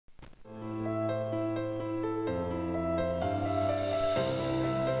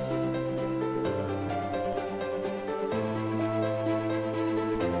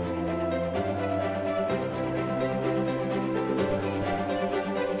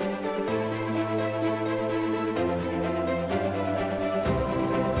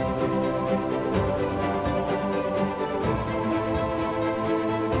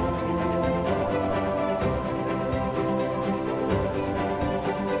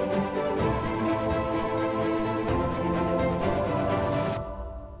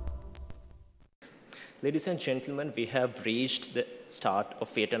Ladies and gentlemen, we have reached the start of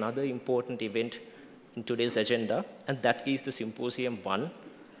yet another important event in today's agenda, and that is the Symposium 1.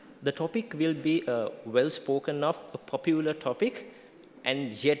 The topic will be a well-spoken of, a popular topic,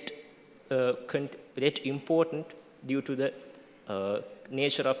 and yet important due to the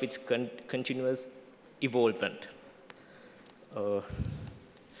nature of its continuous evolvement.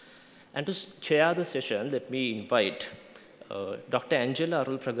 And to chair the session, let me invite Dr. Angela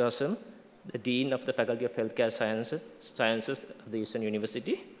Arulpragasham, the Dean of the Faculty of Healthcare Sciences of the Eastern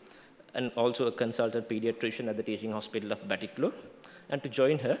University, and also a consultant pediatrician at the Teaching Hospital of Batticaloa. And to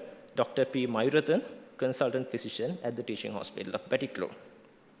join her, Dr. P. Mayurathan, consultant physician at the Teaching Hospital of Batticaloa.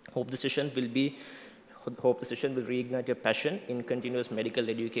 Hope the session will reignite your passion in continuous medical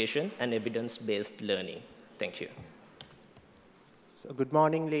education and evidence-based learning. Thank you. So, good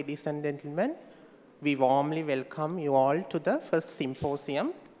morning, ladies and gentlemen. We warmly welcome you all to the first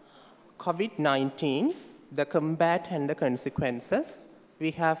symposium, COVID-19, the combat and the consequences. We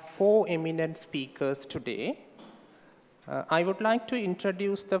have 4 eminent speakers today. I would like to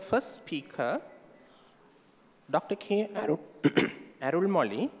introduce the first speaker, Dr. K.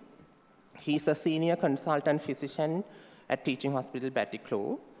 Arlomoly. He's a senior consultant physician at Teaching Hospital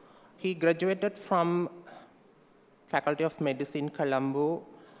Batticaloa. He graduated from Faculty of Medicine, Colombo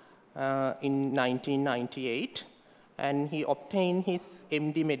in 1998, and he obtained his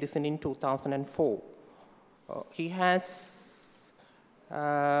MD Medicine in 2004. He has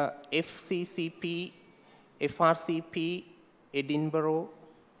FCCP, FRCP, Edinburgh,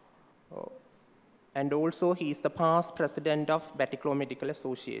 and also he is the past president of Batticaloa Medical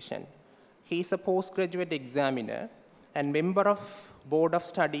Association. He is a postgraduate examiner and member of Board of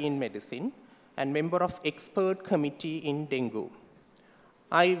Study in Medicine and member of expert committee in dengue.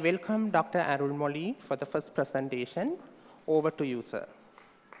 I welcome Dr. Arlomoly for the first presentation. Over to you, sir.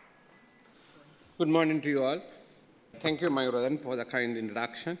 Good morning to you all. Thank you, Mayurathan, for the kind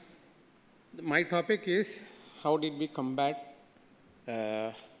introduction. My topic is how did we combat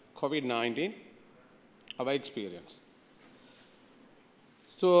COVID-19, our experience.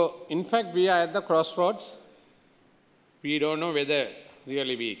 So, in fact, we are at the crossroads. We don't know whether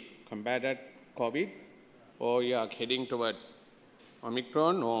really we combated COVID or we are heading towards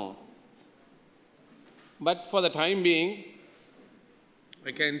Omicron or. But for the time being,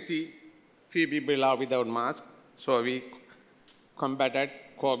 I can see few people are without mask, so we combated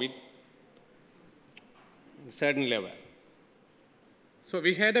COVID at a certain level. So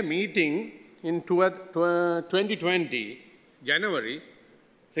we had a meeting in 2020, January,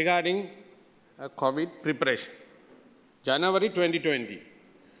 regarding COVID preparation. January 2020.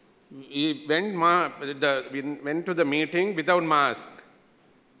 We went to the meeting without mask.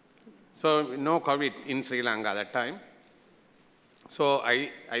 So no COVID in Sri Lanka at that time. So I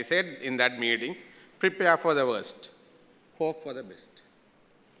said in that meeting, prepare for the worst, hope for the best.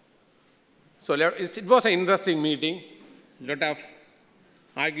 So it was an interesting meeting, lot of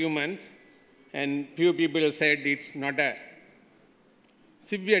arguments, and few people said it's not a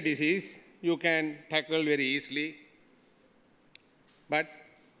severe disease, you can tackle very easily. But,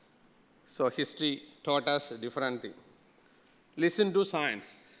 so history taught us a different thing. Listen to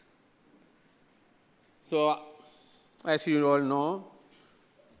science. So, as you all know,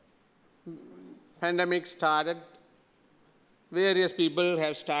 pandemic started, various people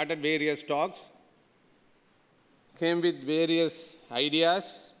have started various talks, came with various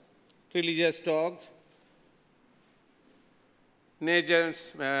ideas, religious talks,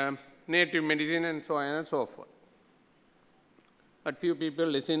 native medicine, and so on and so forth. But few people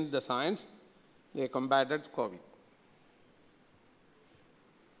listened to the science, they combated COVID.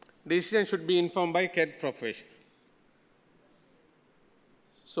 Decision should be informed by health profession.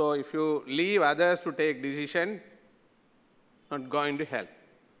 So if you leave others to take decision, not going to help.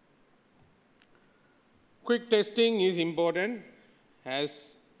 Quick testing is important,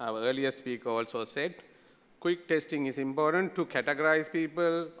 as our earlier speaker also said. Quick testing is important to categorize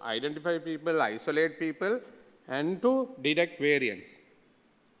people, identify people, isolate people, and to detect variants.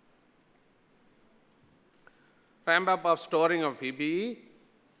 Ramp up of storing of PPE.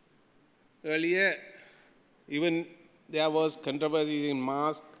 Earlier, even there was controversy in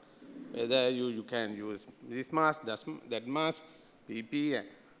mask, whether you can use this mask, that mask, PPE.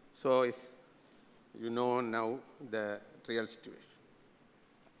 So you know now the real situation.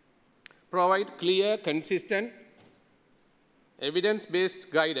 Provide clear, consistent, evidence-based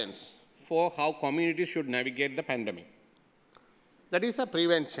guidance for how communities should navigate the pandemic. That is a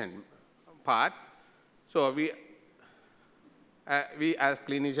prevention part. So we as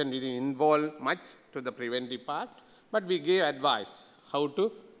clinicians didn't involve much to the preventive part, but we gave advice how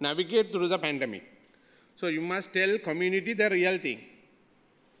to navigate through the pandemic. So you must tell community the real thing.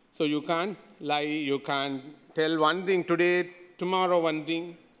 So you can't lie, you can't tell one thing today, tomorrow one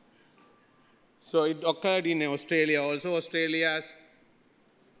thing. So it occurred in Australia also.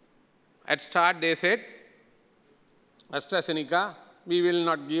 At start they said, AstraZeneca, we will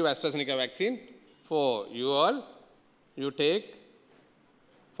not give AstraZeneca vaccine for you all. You take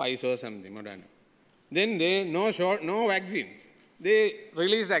Pfizer or something, Moderna. Then they, no vaccines. They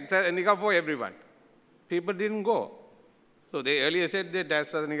released AstraZeneca for everyone. People didn't go. So they earlier said that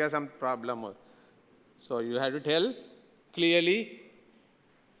AstraZeneca has some problem. So you have to tell clearly,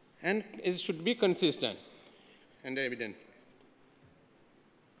 and it should be consistent and evidence-based.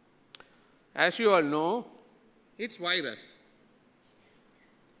 As you all know, it's virus.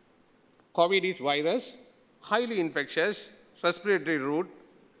 COVID is virus, highly infectious, respiratory route,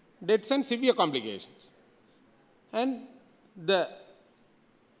 deaths and severe complications. And the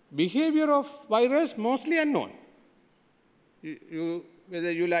behavior of virus mostly unknown.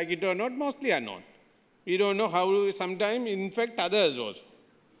 Whether you like it or not, mostly unknown. We don't know how to sometimes infect others also.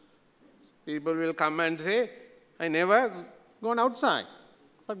 People will come and say, I never gone outside,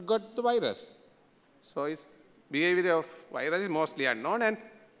 but got the virus. So its behavior of virus is mostly unknown, and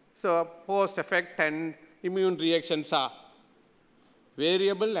so post-effect and immune reactions are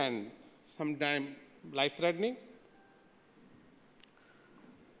variable and sometimes life-threatening.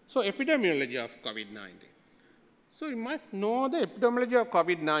 So epidemiology of COVID-19. So you must know the epidemiology of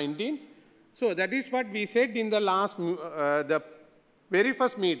COVID-19. So that is what we said in the last, the very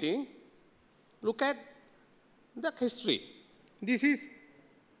first meeting. Look at the history. This is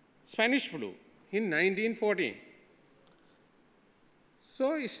Spanish flu in 1914.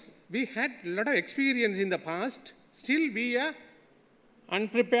 So we had a lot of experience in the past. Still we are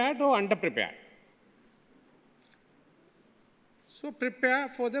unprepared or underprepared. So prepare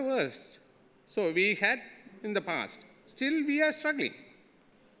for the worst. So we had in the past. Still we are struggling.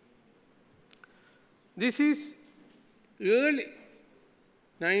 This is early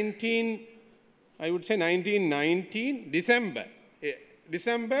 1919, December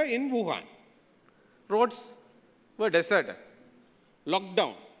in Wuhan. Roads were deserted,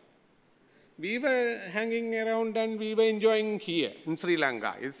 lockdown. We were hanging around and we were enjoying here in Sri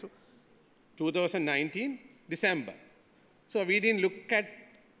Lanka. It's 2019, December. So we didn't look at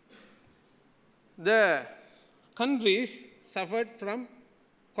the countries suffered from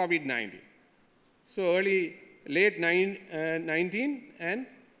COVID-19. So late 19 and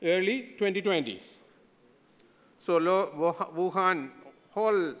early 2020s. So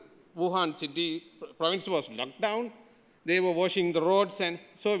whole Wuhan city, province was locked down. They were washing the roads, and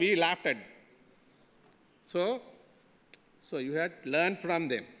so we laughed at them. So you had to learn from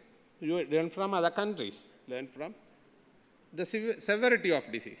them. You learn from other countries, learn from the severity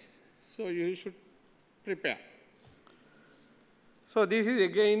of disease. So you should prepare. So this is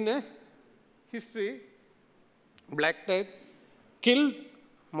again a history. Black Death killed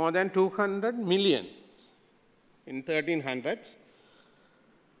more than 200 million in 1300s.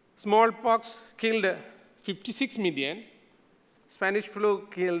 Smallpox killed 56 million. Spanish flu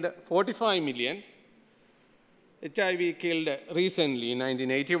killed 45 million. HIV killed recently in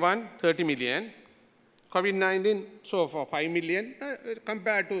 1981, 30 million. COVID-19, so for 5 million,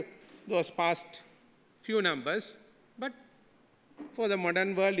 compared to those past few numbers, but for the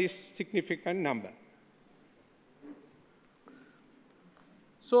modern world is significant number.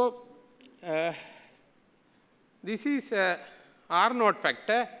 So this is R0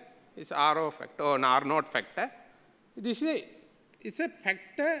 factor, is RO factor or an R0 factor. This is it's a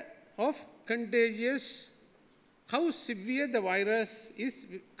factor of contagious, how severe the virus is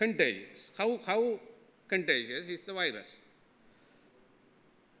contagious, how contagious is the virus.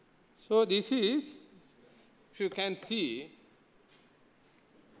 So this is, if you can see,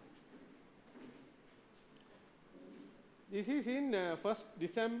 this is in 1st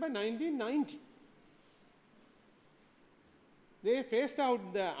December 1990. They phased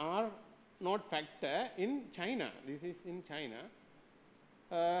out the R0 factor in China. This is in China.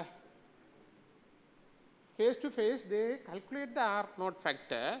 Face to face, they calculate the R0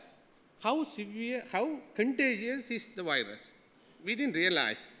 factor, how severe, how contagious is the virus. We didn't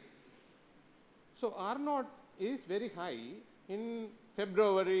realize. So R0 is very high in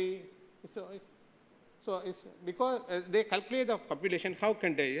February. So it's because they calculate the population, how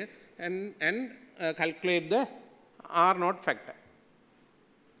contagious, and calculate the R0 factor.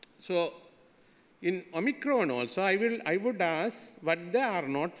 So in Omicron also, I would ask what the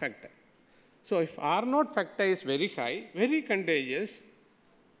R0 factor. So if R0 factor is very high, very contagious,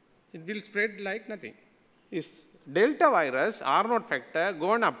 it will spread like nothing. If Delta virus, R0 factor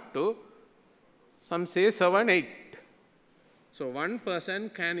gone up to some say 7, 8. So one person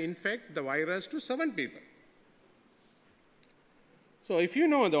can infect the virus to 7 people. So if you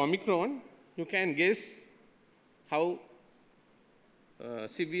know the Omicron, you can guess how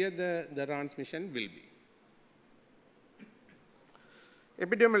severe the transmission will be.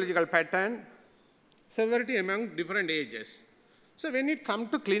 Epidemiological pattern, severity among different ages. So when it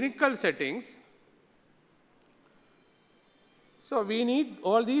comes to clinical settings, so we need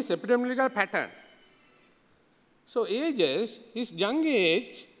all these epidemiological pattern. So ages, is young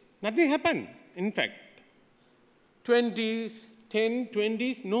age, nothing happened, in fact. 20s, 10,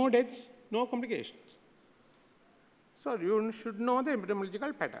 20s, no deaths, no complications. So you should know the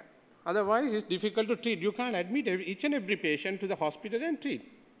epidemiological pattern. Otherwise, it's difficult to treat. You can't admit each and every patient to the hospital and treat,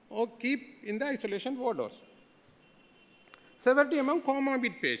 or keep in the isolation ward also. Severity among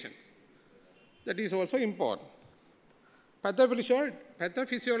comorbid patients. That is also important.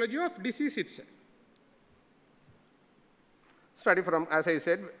 Pathophysiology of disease itself. Study from, as I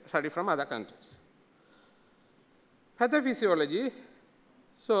said, study from other countries. Pathophysiology,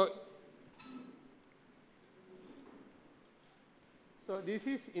 so this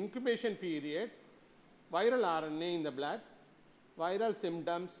is incubation period, viral RNA in the blood, viral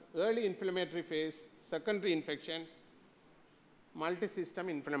symptoms, early inflammatory phase, secondary infection, multi-system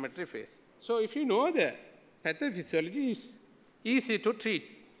inflammatory phase. So if you know the pathophysiology is easy to treat.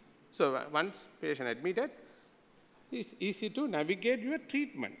 So once patient admitted, it's easy to navigate your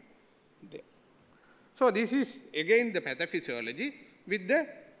treatment there. So this is again the pathophysiology with the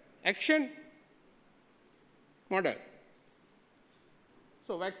action model.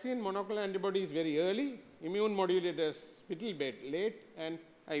 So vaccine monoclonal antibody is very early, immune modulators little bit late, and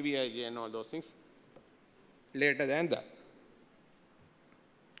IVIG and all those things later than that.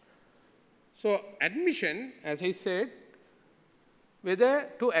 So admission, as I said, whether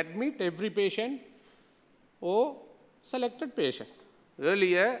to admit every patient or selected patient.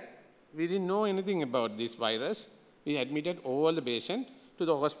 Earlier, we didn't know anything about this virus. We admitted all the patients to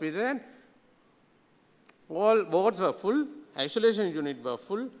the hospital, and all wards were full, isolation unit were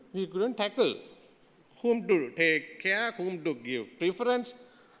full. We couldn't tackle whom to take care, whom to give preference.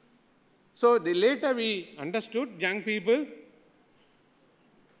 So later we understood young people,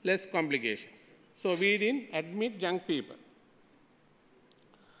 less complications. So we didn't admit young people.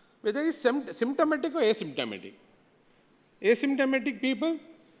 Whether it's symptomatic or asymptomatic. Asymptomatic people,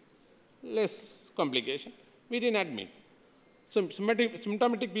 less complication. We didn't admit. So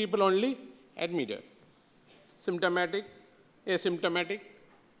symptomatic people only admitted. Symptomatic, asymptomatic.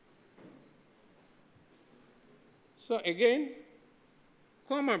 So again,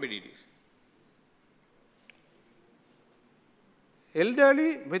 comorbidities.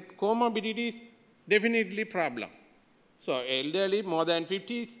 Elderly with comorbidities, definitely problem. So elderly more than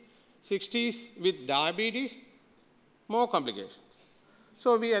 50s, 60s with diabetes, more complications.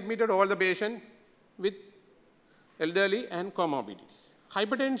 So we admitted all the patients with elderly and comorbidities.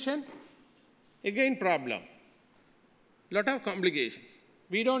 Hypertension, again problem. Lot of complications.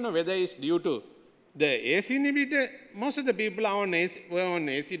 We don't know whether it's due to the ACE inhibitor. Most of the people are on ACE, were on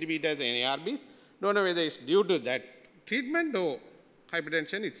ACE inhibitors and ARBs. Don't know whether it's due to that treatment or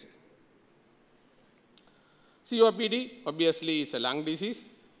hypertension itself. COPD, obviously it's a lung disease.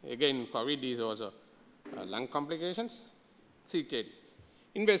 Again, COVID is also lung complications. CKD.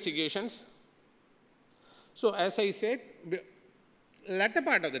 Investigations. So as I said, latter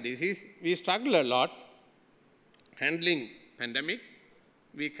part of the disease, we struggle a lot handling pandemic.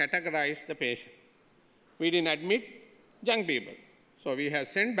 We categorize the patient. We didn't admit young people. So we have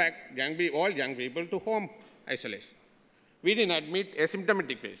sent back all young people to home isolation. We didn't admit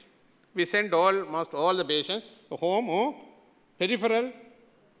asymptomatic patients. We sent almost all the patients to home or peripheral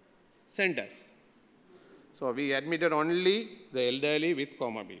centers. So we admitted only the elderly with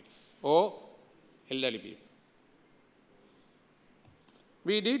comorbidities or elderly people.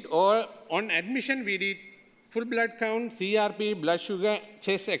 We did on admission, we did full blood count, CRP, blood sugar,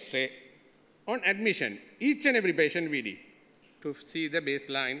 chest X-ray. On admission, each and every patient we did to see the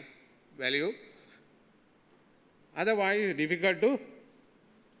baseline value. Otherwise, it's difficult to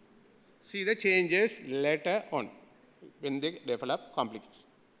see the changes later on when they develop complications.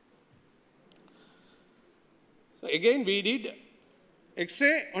 So again, we did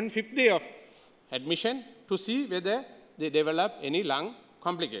X-ray on 5th day of admission to see whether they develop any lung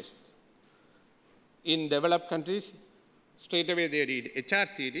complications. In developed countries, straight away they did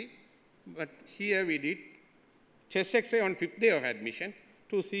HRCT, but here we did chest X-ray on 5th day of admission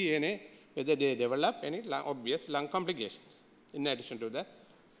to see whether they develop any obvious lung complications, in addition to that.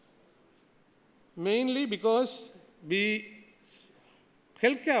 Mainly because we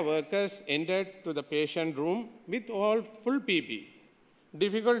healthcare workers entered to the patient room with all full PPE.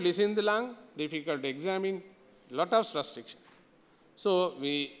 Difficult to listen the lung, difficult to examine, lot of restrictions. So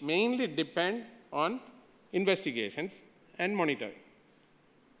we mainly depend on investigations and monitoring.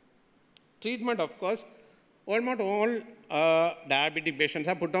 Treatment, of course, almost all diabetic patients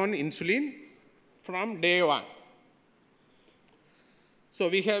are put on insulin from day one. So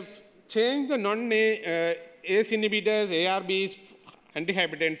we have changed the non-ACE inhibitors, ARBs,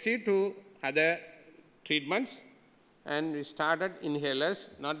 antihypertensive to other treatments, and we started inhalers,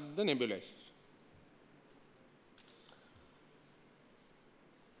 not the nebulizers.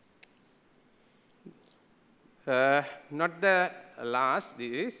 Not the last,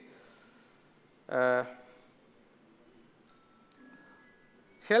 this is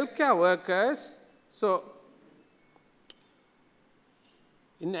healthcare workers. So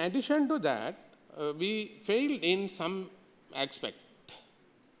in addition to that, we failed in some aspect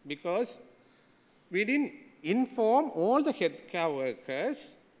because we didn't inform all the healthcare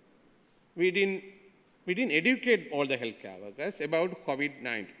workers. We didn't educate all the healthcare workers about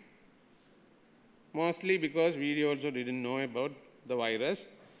COVID-19. Mostly because we also didn't know about the virus,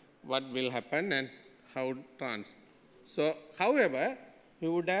 what will happen and how trans. So, however, we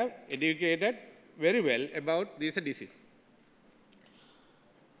would have educated very well about this disease.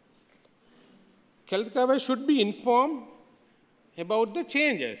 Healthcare workers should be informed about the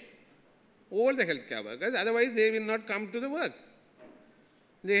changes. All the healthcare workers, otherwise they will not come to the work.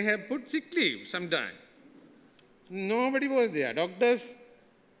 They have put sick leave sometime. Nobody was there. Doctors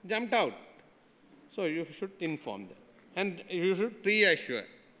jumped out. So you should inform them. And you should reassure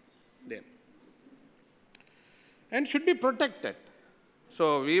them. And should be protected.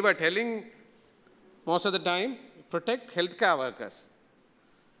 So we were telling most of the time, protect healthcare workers.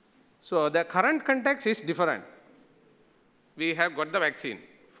 So the current context is different. We have got the vaccine,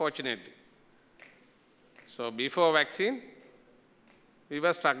 fortunately. So before vaccine, we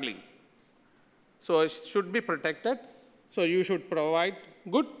were struggling. So it should be protected. So you should provide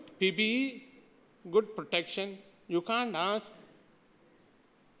good PPE, good protection. You can't ask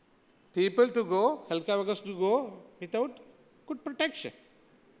people to go, healthcare workers to go without good protection.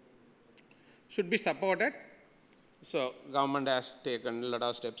 Should be supported. So government has taken a lot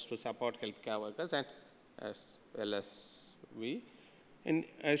of steps to support healthcare workers, and as well as we. And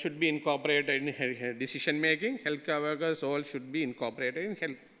should be incorporated in decision making. Healthcare workers all should be incorporated in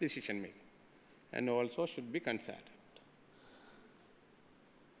health decision making, and also should be consulted.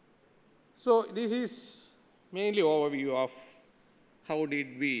 So this is mainly overview of how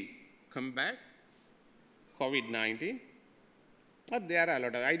did we combat COVID-19. But there are a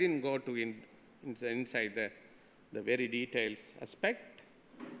lot of, I didn't go to inside the very details aspect.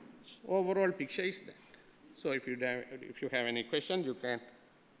 Overall picture is that. So if you have any questions, you can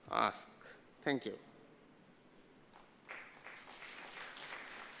ask. Thank you.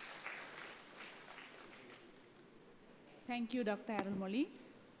 Thank you, Dr. Arlomoly.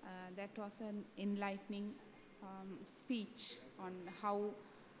 That was an enlightening speech on how,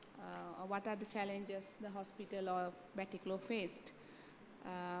 what are the challenges the hospital or Batticaloa faced.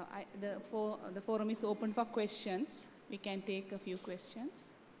 The forum is open for questions. We can take a few questions.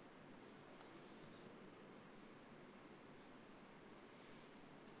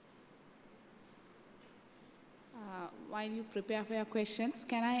 While you prepare for your questions,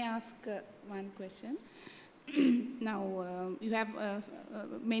 can I ask one question? Now, you have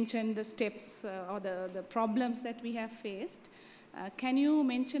mentioned the steps or the problems that we have faced. Can you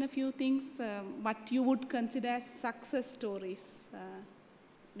mention a few things, what you would consider as success stories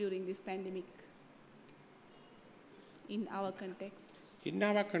during this pandemic in our context? In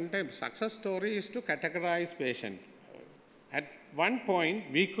our context, success story is to categorize patient. At one point,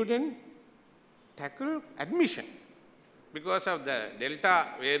 we couldn't tackle admission. Because of the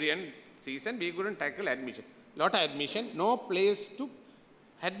Delta variant season, we couldn't tackle admission. Lot of admission, no place to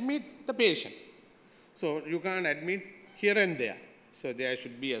admit the patient. So you can't admit here and there. So there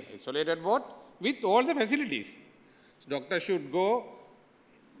should be an isolated ward with all the facilities. So doctor should go.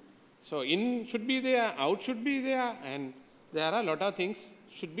 So in should be there, out should be there, and there are a lot of things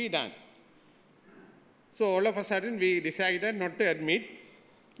should be done. So all of a sudden we decided not to admit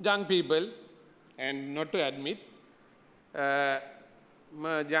young people and not to admit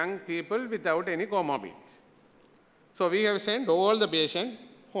young people without any comorbidities. So we have sent all the patients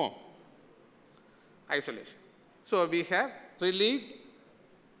home, isolation. So we have relieved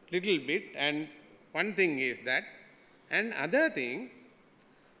little bit, and one thing is that, and other thing,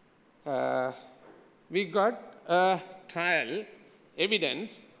 we got a trial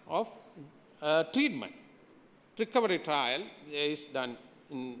evidence of treatment. Recovery trial is done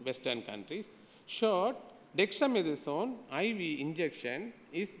in Western countries, showed dexamethasone IV injection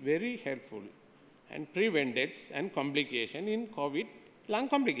is very helpful and prevent deaths and complication in COVID lung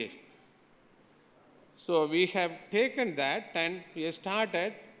complications. So we have taken that and we have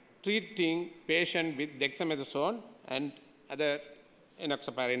started treating patients with dexamethasone and other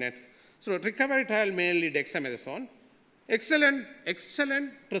enoxaparin. So recovery trial mainly dexamethasone, excellent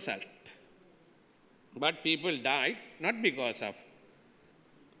result. But people died not because of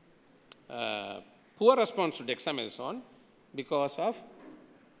poor response to dexamethasone, because of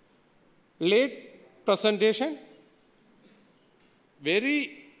late presentation,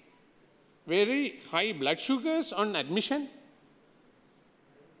 very high blood sugars on admission,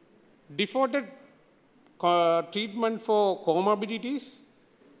 defaulted treatment for comorbidities.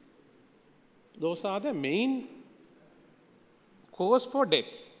 Those are the main cause for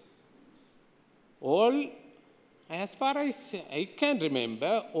death. As far as I can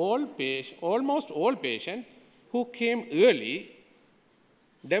remember, almost all patients who came early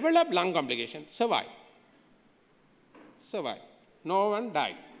developed lung complications, survived. No one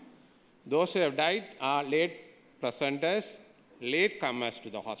died. Those who have died are late presenters, late comers to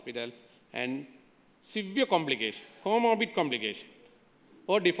the hospital, and severe complication, comorbid complication,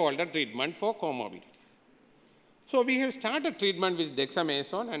 or defaulted treatment for comorbidities. So we have started treatment with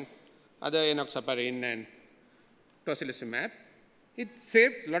dexamethasone and other enoxaparin and tocilizumab. It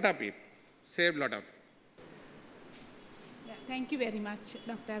saved a lot of people. Yeah, thank you very much,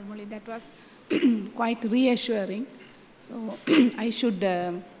 Dr. Arlomoly. That was quite reassuring. So I should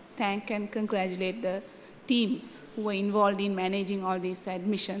thank and congratulate the teams who were involved in managing all these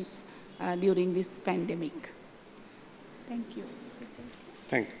admissions during this pandemic. Thank you.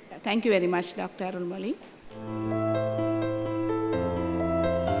 Thank you. Thank you very much, Dr. Arlomoly.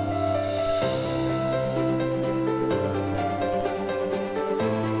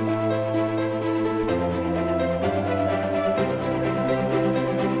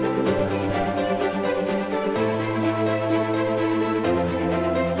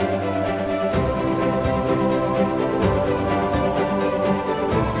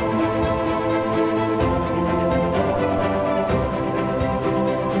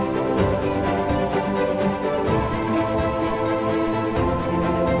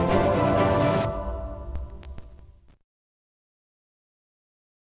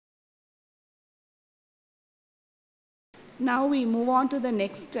 Now we move on to the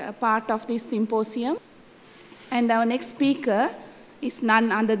next part of this symposium. And our next speaker is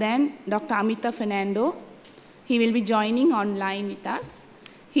none other than Dr. Amitha Fernando. He will be joining online with us.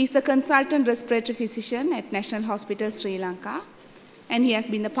 He is a consultant respiratory physician at National Hospital Sri Lanka. And he has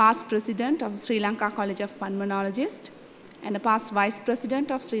been the past president of the Sri Lanka College of Pulmonologists and a past vice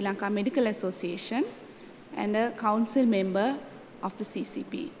president of Sri Lanka Medical Association and a council member of the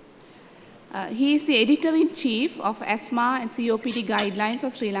CCP. He is the editor-in-chief of asthma and COPD guidelines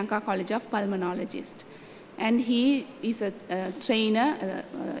of Sri Lanka College of Pulmonologists. And he is a trainer,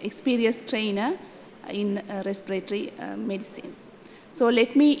 experienced trainer in respiratory medicine. So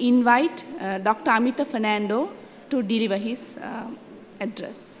let me invite Dr. Amitha Fernando to deliver his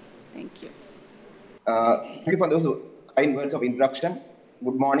address. Thank you. Thank you for those kind words of introduction.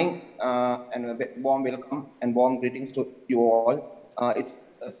 Good morning and a warm welcome and warm greetings to you all. It's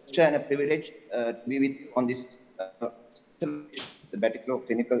a pleasure and a privilege to be with you on this the Batticaloa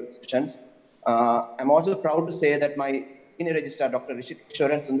clinical sessions. I'm also proud to say that my senior registrar, Dr.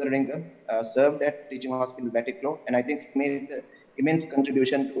 Rishikeswaran Sundaralingam, served at Teaching Hospital Batticaloa, and I think he made an immense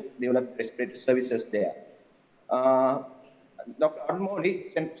contribution to develop respiratory services there. Dr. Arlomoly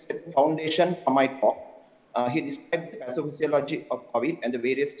set the foundation for my talk. He described the pathophysiology of COVID and the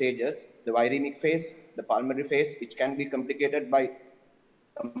various stages, the viremic phase, the pulmonary phase, which can be complicated by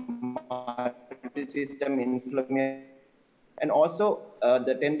multi-system inflammation, and also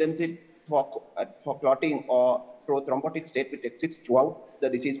the tendency for clotting or prothrombotic state which exists throughout the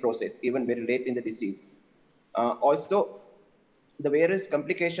disease process, even very late in the disease. Also, the various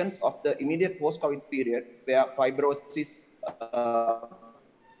complications of the immediate post-COVID period where fibrosis,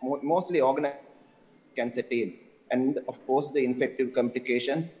 mostly organized, can set in. And of course, the infective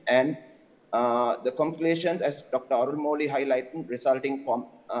complications and the complications, as Dr. Arlomoly highlighted, resulting from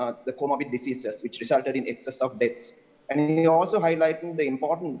the comorbid diseases, which resulted in excess of deaths. And he also highlighted the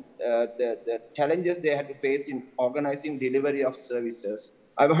important the challenges they had to face in organizing delivery of services.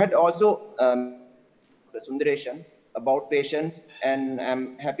 I've had also the Sundaresan about patients, and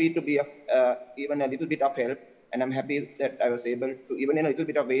I'm happy to be even a little bit of help. And I'm happy that I was able to, even in a little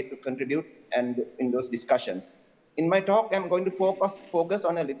bit of way, to contribute and in those discussions. In my talk, I'm going to focus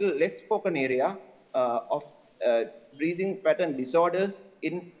on a little less spoken area of breathing pattern disorders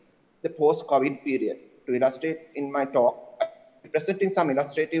in the post-COVID period. To illustrate in my talk, I'm presenting some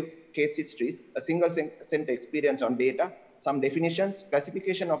illustrative case histories, a single center experience on data, some definitions,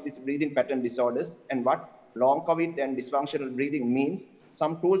 classification of these breathing pattern disorders, and what long COVID and dysfunctional breathing means,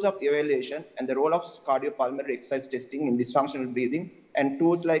 some tools of evaluation, and the role of cardiopulmonary exercise testing in dysfunctional breathing, and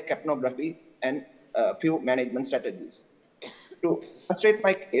tools like capnography and few management strategies. To illustrate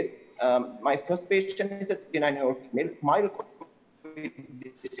my case, my first patient is a 39-year-old female, mild COVID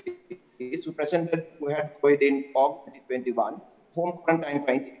disease, who had COVID in August 2021, home quarantine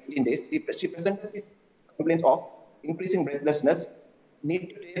for 15 days. She presented with complaints of increasing breathlessness, need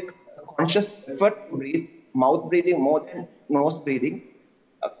to take a conscious effort to breathe, mouth breathing more than nose breathing.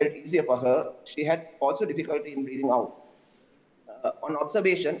 Felt easier for her. She had also difficulty in breathing out. On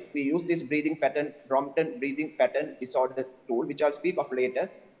observation, we used this breathing pattern, Brompton breathing pattern disorder tool, which I'll speak of later.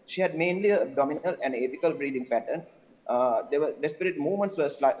 She had mainly abdominal and apical breathing pattern. Desperate movements were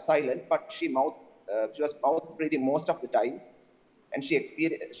silent, but she was mouth breathing most of the time. And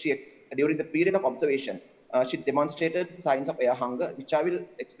during the period of observation, she demonstrated signs of air hunger, which I will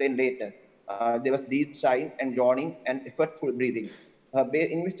explain later. There was deep sighing and yawning and effortful breathing.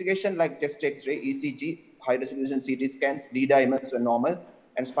 Investigation like chest X-ray, ECG, high-resolution CT scans, D-dimers were normal,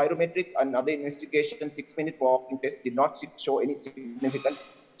 and spirometric and other investigation, 6-minute walking test did not show any significant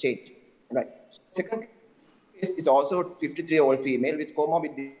change. Right. Second case is also 53-year-old female with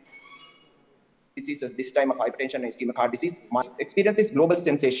comorbid diseases, this time of hypertension and ischemic heart disease. My experience is global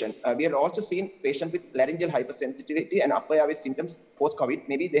sensation. We have also seen patients with laryngeal hypersensitivity and upper airway symptoms post-COVID.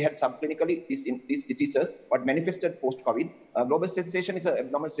 Maybe they had subclinically these diseases, but manifested post-COVID. Global sensation is an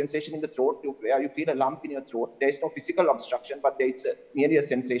abnormal sensation in the throat where you feel a lump in your throat. There is no physical obstruction, but it's merely a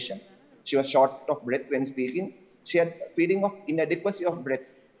sensation. She was short of breath when speaking. She had a feeling of inadequacy of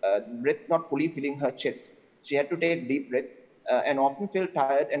breath, breath not fully filling her chest. She had to take deep breaths. And often felt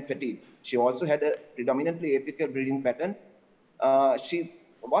tired and fatigued. She also had a predominantly apical breathing pattern. She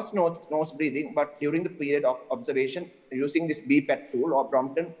was nose breathing, but during the period of observation, using this BPAT tool or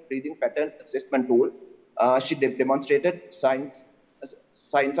Brompton breathing pattern assessment tool, she demonstrated signs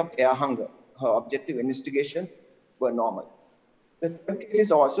of air hunger. Her objective investigations were normal. The third case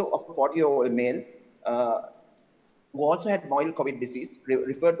is also of a 40-year-old male who also had mild COVID disease,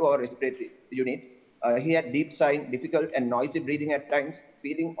 referred to our respiratory unit. He had deep sighing, difficult and noisy breathing at times,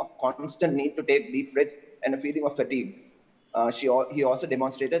 feeling of constant need to take deep breaths, and a feeling of fatigue. He also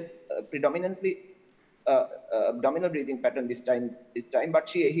demonstrated predominantly abdominal breathing pattern this time, but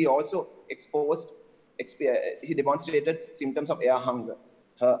he also he demonstrated symptoms of air hunger.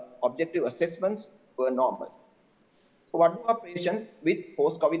 Her objective assessments were normal. So what do our patients with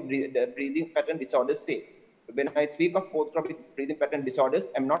post-COVID breathing pattern disorders say? When I speak of post-COVID breathing pattern disorders,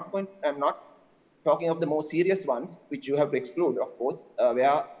 I'm not talking of the more serious ones, which you have to exclude, of course,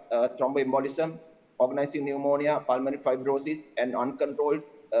 where thromboembolism, organizing pneumonia, pulmonary fibrosis, and uncontrolled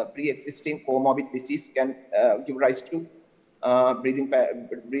pre-existing comorbid disease can give rise to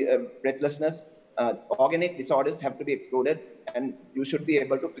breathlessness. Organic disorders have to be excluded, and you should be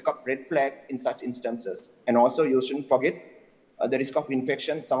able to pick up red flags in such instances. And also, you shouldn't forget the risk of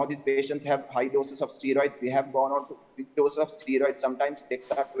infection. Some of these patients have high doses of steroids. We have gone on to big doses of steroids, sometimes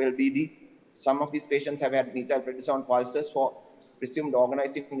Dexa-12BD. Some of these patients have had methylprednisolone pulses for presumed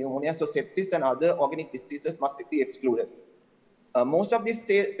organizing pneumonia. So sepsis and other organic diseases must be excluded. Most of these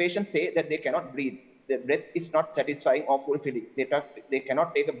patients say that they cannot breathe. Their breath is not satisfying or fulfilling. They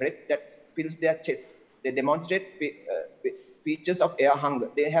cannot take a breath that fills their chest. They demonstrate features of air hunger.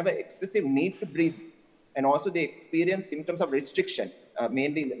 They have an excessive need to breathe. And also they experience symptoms of restriction,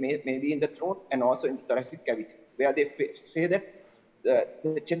 maybe in the throat and also in the thoracic cavity, where they say that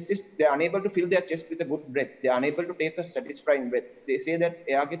the chest they're unable to fill their chest with a good breath. They're unable to take a satisfying breath. They say that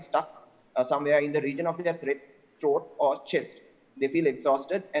air gets stuck somewhere in the region of their throat or chest. They feel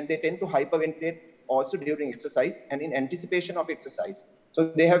exhausted and they tend to hyperventilate also during exercise and in anticipation of exercise. So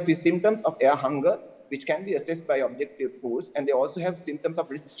they have the symptoms of air hunger, which can be assessed by objective tools, and they also have symptoms of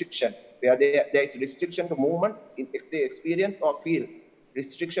restriction, where there is restriction to movement. They experience or feel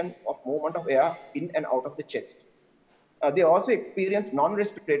restriction of movement of air in and out of the chest. They also experience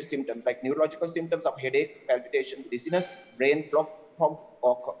non-respiratory symptoms like neurological symptoms of headache, palpitations, dizziness, brain fog,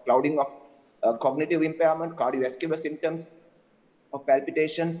 or clouding of cognitive impairment, cardiovascular symptoms of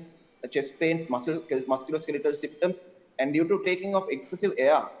palpitations, chest pains, musculoskeletal symptoms, and due to taking of excessive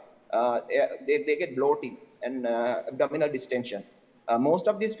air, they get bloating and abdominal distension. Most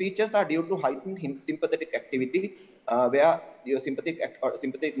of these features are due to heightened sympathetic activity, where your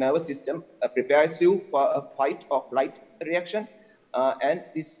sympathetic nervous system prepares you for a fight or flight reaction, and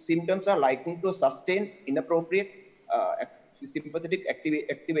these symptoms are likely to sustain inappropriate sympathetic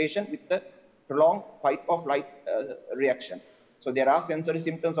activation with the prolonged fight or flight reaction. So there are sensory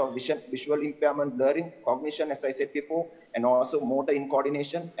symptoms of visual impairment, blurring, cognition, as I said before, and also motor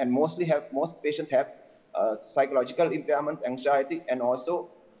incoordination. And most patients have psychological impairment, anxiety, and also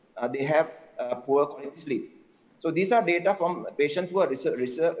they have poor quality sleep. So these are data from patients who are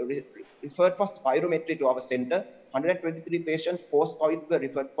referred for spirometry to our center. 123 patients post-COVID were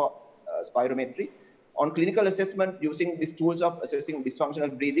referred for spirometry. On clinical assessment using these tools of assessing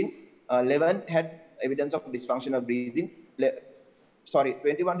dysfunctional breathing, 11 had evidence of dysfunctional breathing.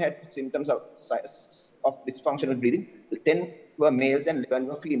 21 had symptoms of dysfunctional breathing. 10 were males and 11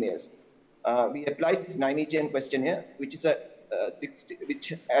 were females. We applied this 9EGN questionnaire, which is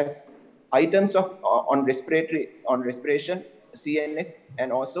which has items of on respiration, CNS,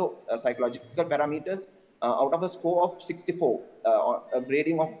 and also psychological parameters. Out of a score of 64, a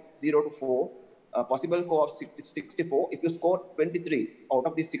grading of 0 to 4, possible score of 64. If you score 23 out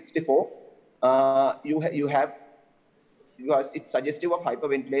of these 64, it's suggestive of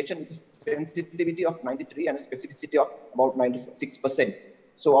hyperventilation with a sensitivity of 93 and a specificity of about 96%.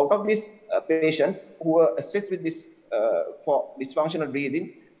 So out of these patients who were assessed with this for dysfunctional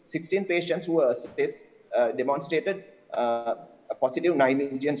breathing, 16 patients who were assessed demonstrated a positive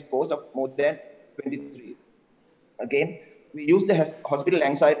 9EGN scores of more than 23. Again, we used the hospital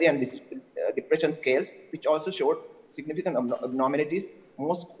anxiety and depression scales, which also showed significant abnormalities.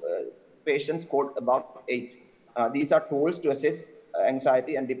 Most patients scored about 8. These are tools to assess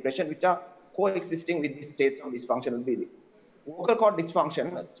anxiety and depression, which are coexisting with the states of dysfunctional breathing. Vocal cord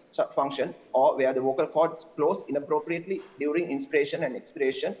dysfunction, or where the vocal cords close inappropriately during inspiration and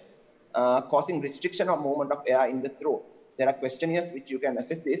expiration, causing restriction or movement of air in the throat. There are questionnaires which you can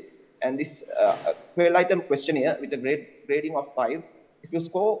assess this, and this item questionnaire with a grading of 5, if you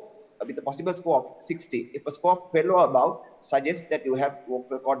score with a possible score of 60, if a score of 12 or above, suggests that you have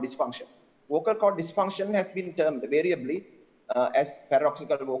vocal cord dysfunction. Vocal cord dysfunction has been termed variably as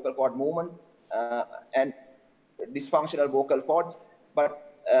paroxysmal vocal cord movement and dysfunctional vocal cords,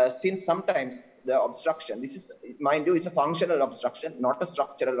 but since sometimes the obstruction, this is, mind you, is a functional obstruction, not a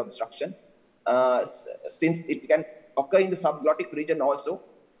structural obstruction. Since it can occur in the subglottic region also,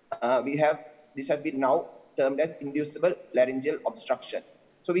 this has been now termed as inducible laryngeal obstruction.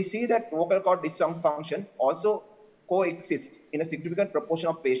 So we see that vocal cord dysfunction also coexists in a significant proportion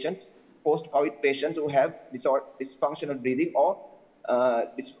of patients, post-COVID patients who have dysfunctional breathing or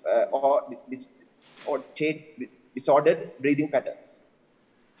disordered breathing patterns.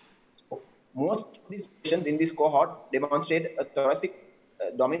 So most of these patients in this cohort demonstrate a thoracic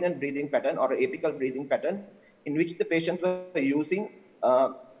dominant breathing pattern or apical breathing pattern in which the patients were using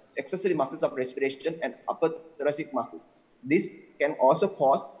accessory muscles of respiration and upper thoracic muscles. This can also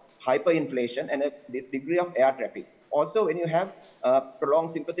cause hyperinflation and a degree of air trapping. Also, when you have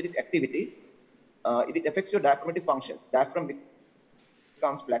prolonged sympathetic activity, it affects your diaphragmatic function. Diaphragm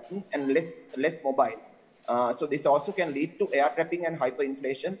becomes flattened and less mobile. So this also can lead to air trapping and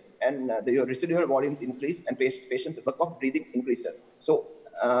hyperinflation, and your residual volumes increase and patient's work of breathing increases. So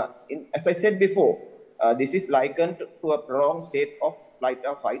as I said before, this is likened to a prolonged state of flight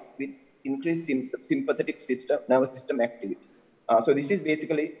or fight with increased sympathetic nervous system activity. So this is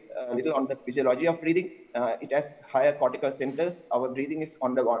basically a little on the physiology of breathing. It has higher cortical centers. Our breathing is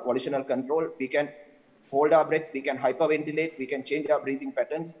under volitional control. We can hold our breath, we can hyperventilate, we can change our breathing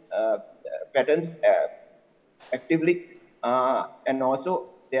patterns actively. And also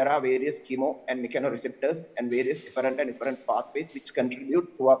there are various chemo and mechanoreceptors and various efferent and efferent pathways which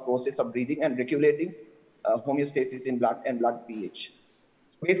contribute to our process of breathing and regulating homeostasis in blood and blood pH.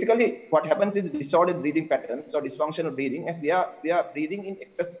 Basically, what happens is disordered breathing patterns or dysfunctional breathing, as we are breathing in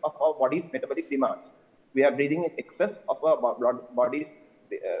excess of our body's metabolic demands. We are breathing in excess of our body's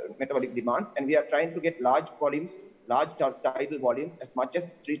metabolic demands, and we are trying to get large volumes, large tidal volumes, as much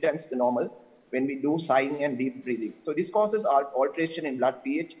as 3 times the normal when we do sighing and deep breathing. So this causes alteration in blood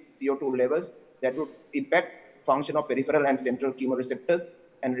pH, CO2 levels that would impact function of peripheral and central chemoreceptors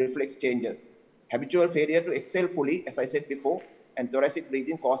and reflex changes. Habitual failure to exhale fully, as I said before, and thoracic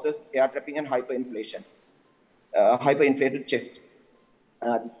breathing causes air trapping and hyperinflation, hyperinflated chest.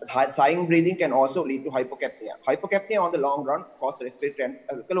 Sighing breathing can also lead to hypocapnia. Hypocapnia on the long run causes respiratory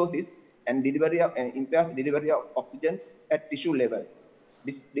alkalosis and impairs delivery of oxygen at tissue level.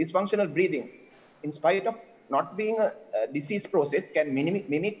 This dysfunctional breathing, in spite of not being a disease process, can mimic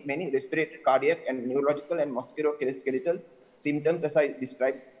many respiratory, cardiac, and neurological and musculoskeletal symptoms, as I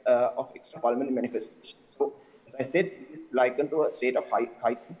described, of extrapulmonary manifestations. So, as I said, this is likened to a state of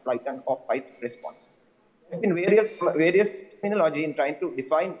heightened flight or fight response. There's been various terminology in trying to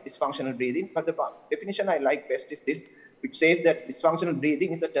define dysfunctional breathing, but the definition I like best is this, which says that dysfunctional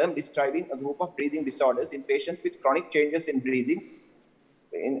breathing is a term describing a group of breathing disorders in patients with chronic changes in breathing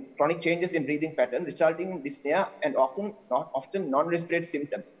pattern, resulting in dyspnea and often non-respiratory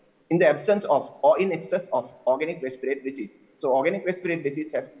symptoms in the absence of or in excess of organic respiratory disease. So organic respiratory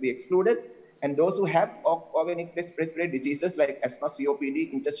disease have to be excluded, and those who have organic respiratory diseases like asthma,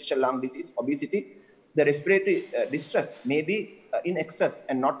 COPD, interstitial lung disease, obesity, the respiratory distress may be in excess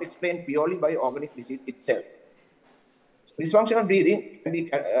and not explained purely by organic disease itself. Dysfunctional breathing can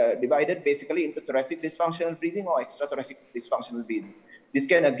be divided basically into thoracic dysfunctional breathing or extrathoracic dysfunctional breathing. This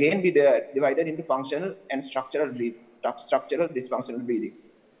can again be divided into functional and structural dysfunctional breathing.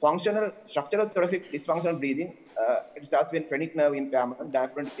 Structural thoracic dysfunctional breathing results when phrenic nerve impairment,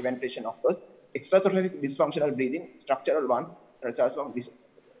 diaphragmatic ventilation occurs. Extrathoracic dysfunctional breathing, structural ones, results from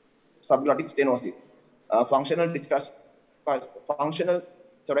subglottic stenosis. Functional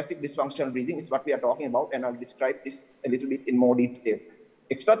thoracic dysfunctional breathing is what we are talking about, and I'll describe this a little bit in more detail.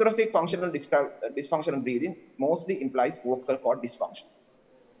 Extrathoracic functional dysfunctional breathing mostly implies vocal cord dysfunction.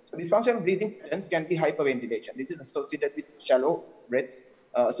 So dysfunctional breathing patterns can be hyperventilation. This is associated with shallow breaths,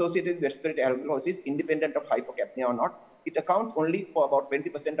 associated with respiratory alkalosis, independent of hypocapnia or not. It accounts only for about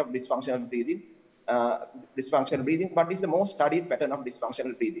 20% of dysfunctional breathing, but is the most studied pattern of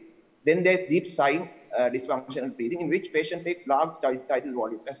dysfunctional breathing. Then there's deep sighing dysfunctional breathing, in which patient takes large tidal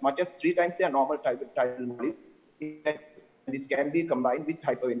volumes, as much as 3 times their normal tidal volume. This can be combined with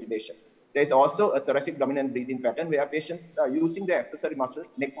hyperventilation. There is also a thoracic dominant breathing pattern where patients are using their accessory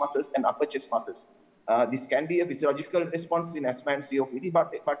muscles, neck muscles, and upper chest muscles. This can be a physiological response in asthma and COPD,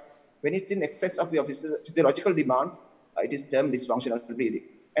 but when it's in excess of your physiological demands, it is termed dysfunctional breathing.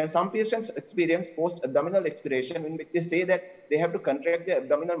 And some patients experience forced abdominal expiration, in which they say that they have to contract their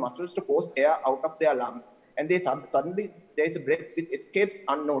abdominal muscles to force air out of their lungs. And suddenly there is a breath which escapes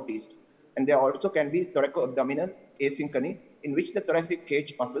unnoticed. And there also can be thoraco-abdominal asynchrony, in which the thoracic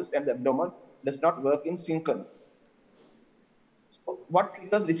cage muscles and the abdomen does not work in synchrony. So what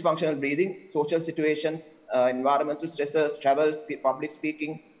triggers dysfunctional breathing? Social situations, environmental stressors, travels, public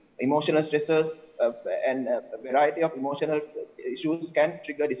speaking, emotional stressors, and a variety of emotional issues can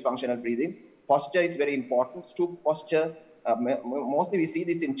trigger dysfunctional breathing. Posture is very important. Stoop posture, mostly we see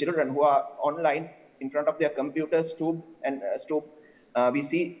this in children who are online in front of their computers, stoop. We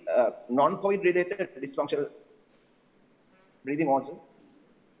see non-COVID related dysfunctional breathing also.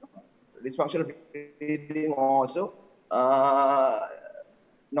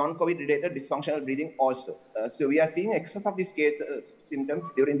 Non-COVID related dysfunctional breathing also. So we are seeing excess of these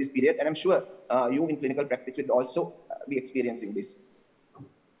symptoms during this period, and I'm sure you in clinical practice will also be experiencing this.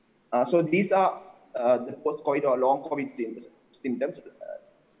 So these are the post-COVID or long COVID symptoms.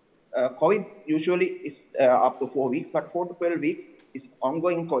 COVID usually is up to 4 weeks, but 4 to 12 weeks is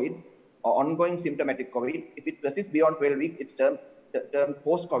ongoing COVID or ongoing symptomatic COVID. If it persists beyond 12 weeks, it's termed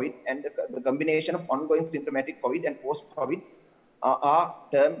post-COVID, and the combination of ongoing symptomatic COVID and post-COVID are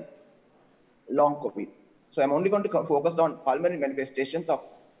termed long COVID. So I'm only going to focus on pulmonary manifestations of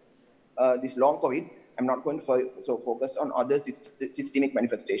this long COVID. I'm not going to focus on other systemic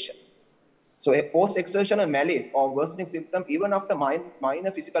manifestations. So a post-exertional malaise or worsening symptom, even after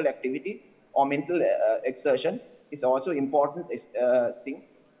minor physical activity or mental exertion, is also important thing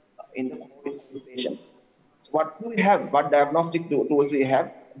in the COVID patients. So what do we have? What diagnostic tools we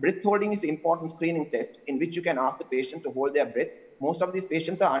have? Breath holding is an important screening test in which you can ask the patient to hold their breath. Most of these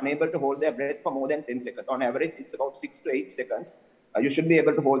patients are unable to hold their breath for more than 10 seconds. On average, it's about 6 to 8 seconds. You should be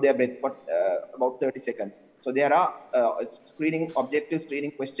able to hold their breath for about 30 seconds. So there are objective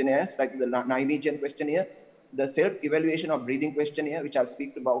screening questionnaires like the Nijmegen questionnaire, the self-evaluation of breathing questionnaire, which I'll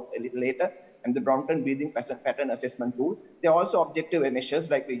speak about a little later, and the Brompton breathing pattern assessment tool. There are also objective measures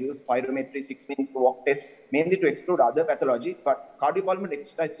like we use spirometry, 6-minute walk test, mainly to exclude other pathology, but cardiopulmonary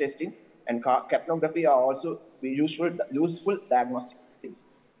exercise testing and capnography are also useful diagnostic things.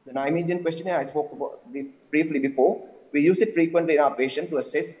 The Nijmegen questionnaire I spoke about briefly before. We use it frequently in our patient to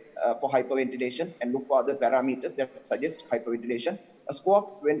assess for hyperventilation and look for other parameters that suggest hyperventilation. A score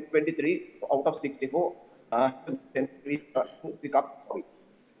of 23 out of 64 pick up COVID.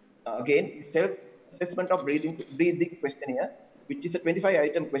 Again, self-assessment of breathing questionnaire, which is a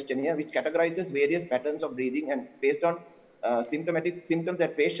 25-item questionnaire which categorizes various patterns of breathing, and based on symptoms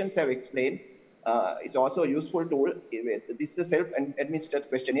that patients have explained, is also a useful tool. This is a self-administered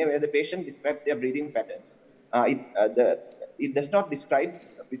questionnaire where the patient describes their breathing patterns. It does not describe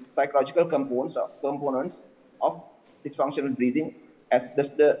psychological components of dysfunctional breathing, as does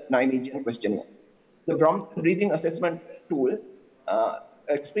the Nijmegen questionnaire. The Brompton breathing assessment tool,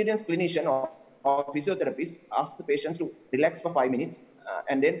 experienced clinician or our physiotherapist asks the patients to relax for 5 minutes,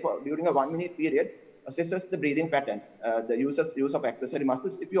 and then during a 1 minute period, assesses the breathing pattern, the use of accessory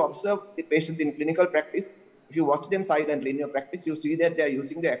muscles. If you observe the patients in clinical practice, if you watch them silently in your practice, you see that they are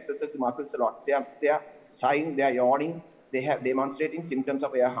using the accessory muscles a lot. They are sighing, they are yawning, they have demonstrating symptoms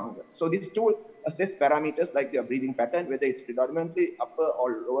of air hunger. So this tool assess parameters like their breathing pattern, whether it's predominantly upper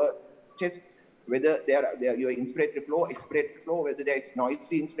or lower chest, whether your inspiratory flow, expiratory flow, whether there is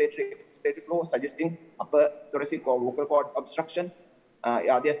noisy inspiratory flow suggesting upper thoracic or vocal cord obstruction.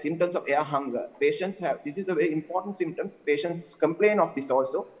 Are there symptoms of air hunger? Patients have, this is a very important symptom. Patients complain of this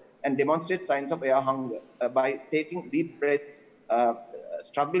also and demonstrate signs of air hunger by taking deep breaths,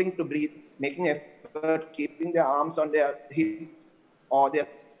 struggling to breathe, making effort, keeping their arms on their hips or their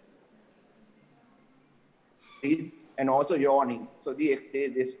and also yawning. So they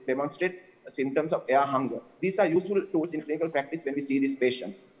demonstrate symptoms of air hunger. These are useful tools in clinical practice when we see these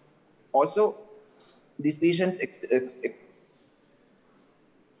patients. Also, these patients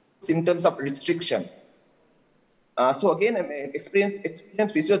symptoms of restriction. So again, experienced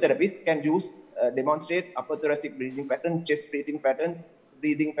physiotherapists can demonstrate upper thoracic breathing pattern, chest breathing patterns,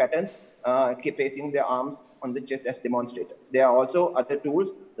 keep placing their arms on the chest as demonstrated. There are also other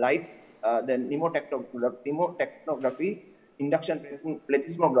tools like the pneumotechnography, induction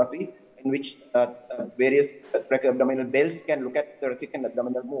plethysmography, in which various abdominal belts can look at thoracic and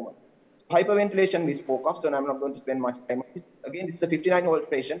abdominal movement. Hyperventilation we spoke of, so I'm not going to spend much time on it. Again, this is a 59-year-old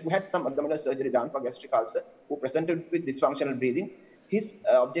patient who had some abdominal surgery done for gastric ulcer, who presented with dysfunctional breathing. His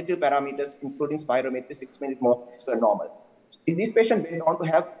objective parameters, including spirometry, 6-minute walks, were normal. This patient went on to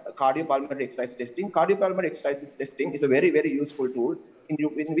have cardiopulmonary exercise testing. Cardiopulmonary exercise testing is a very, very useful tool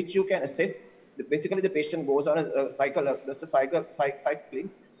in which you can assess. Basically, the patient goes on a cycling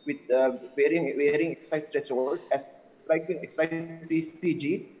with varying exercise threshold as like exercise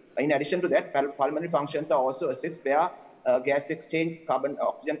ECG. In addition to that, pulmonary functions are also assessed where gas exchange,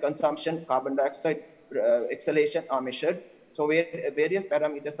 oxygen consumption, carbon dioxide exhalation are measured. So various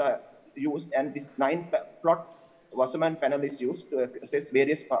parameters are used, and this 9-plot Wasserman panel is used to assess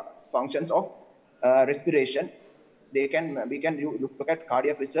various functions of respiration. We can look at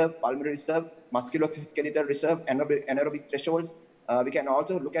cardiac reserve, pulmonary reserve, musculoskeletal reserve, anaerobic thresholds. We can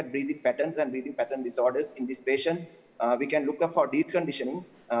also look at breathing patterns and breathing pattern disorders in these patients. We can look up for deconditioning.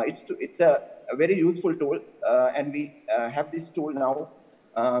 It's a very useful tool, and we have this tool now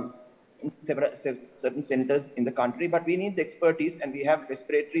in certain centers in the country, but we need the expertise, and we have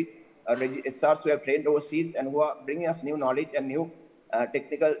respiratory SRs who have trained overseas and who are bringing us new knowledge and new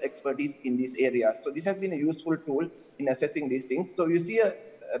technical expertise in these areas. So this has been a useful tool in assessing these things. So you see a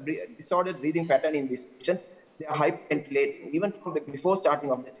disordered breathing pattern in these patients. They are hyperventilating. Even from before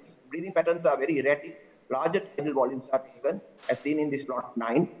starting of the test, breathing patterns are very erratic. Larger tidal volumes are taken, as seen in this plot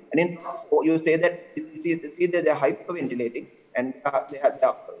 9. And in plot 4, you say that see that they are hyperventilating, and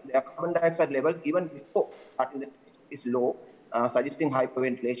their carbon dioxide levels even before starting the test is low, suggesting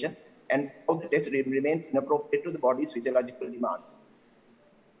hyperventilation, and how the test remains inappropriate to the body's physiological demands.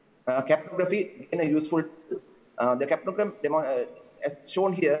 Capnography, again, a useful tool. The capnogram, as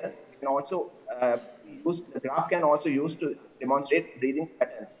shown here, can also the graph can also use to demonstrate breathing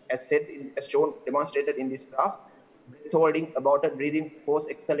patterns. As demonstrated in this graph, breath holding, aborted breathing, forced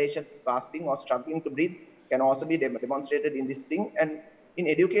exhalation, gasping, or struggling to breathe can also be demonstrated in this thing. And in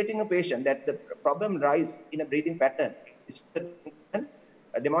educating a patient that the problem lies in a breathing pattern,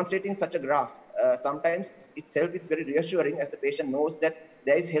 demonstrating such a graph sometimes itself is very reassuring, as the patient knows that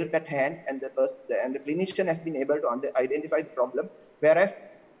there is help at hand, and the clinician has been able to identify the problem, whereas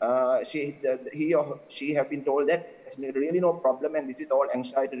he or she have been told that there's really no problem and this is all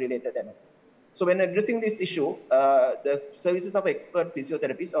anxiety related. So when addressing this issue, the services of expert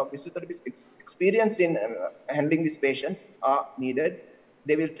physiotherapists or physiotherapists experienced in handling these patients are needed.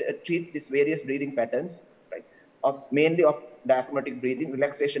 They will treat these various breathing patterns, right? Mainly of diaphragmatic breathing,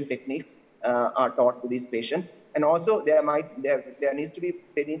 relaxation techniques are taught to these patients, and also they need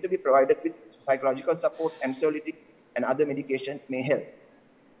to be provided with psychological support, anxiolytics, and other medication may help.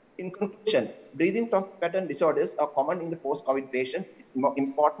 In conclusion, breathing pattern disorders are common in the post-COVID patients. It's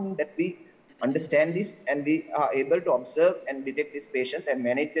important that we understand this and we are able to observe and detect these patients and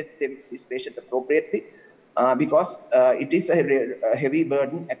manage these patients appropriately, because it is a heavy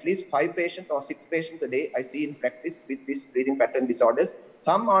burden. At least 5 patients or 6 patients a day I see in practice with these breathing pattern disorders.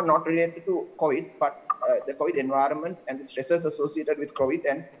 Some are not related to COVID, but the COVID environment and the stresses associated with COVID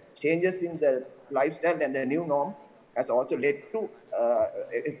and changes in the lifestyle and the new norm has also led to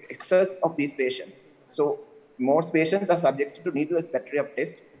excess of these patients. So most patients are subjected to needless battery of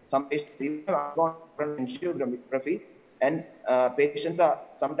tests. Some patients even have undergone angiography, and patients are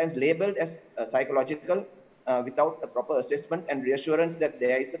sometimes labeled as psychological without a proper assessment and reassurance that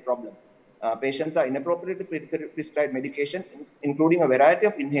there is a problem. Patients are inappropriately prescribed medication, including a variety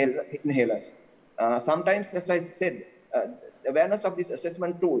of inhalers. Sometimes, as I said, awareness of these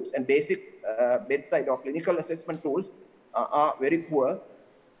assessment tools and basic bedside or clinical assessment tools are very poor,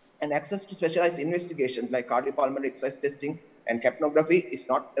 and access to specialized investigations like cardiopulmonary exercise testing and capnography is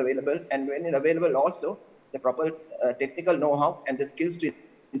not available, and when available also, the proper technical know-how and the skills to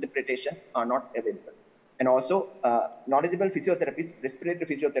interpretation are not available. And also, knowledgeable physiotherapists, respiratory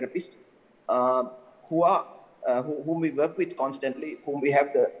physiotherapists, whom we work with constantly, whom we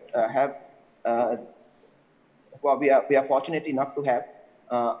have we are fortunate enough to have,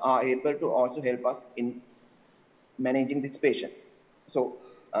 are able to also help us in managing this patient. So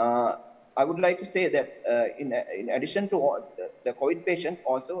I would like to say that in addition to the COVID patient,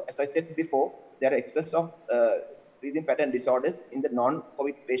 also, as I said before, there are excess of breathing pattern disorders in the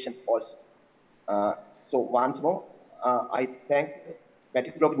non-COVID patients also. So once more, I thank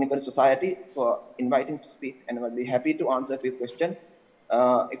Batticaloa Clinical Society for inviting to speak, and I will be happy to answer a few questions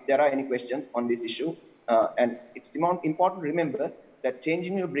if there are any questions on this issue. And it's important to remember that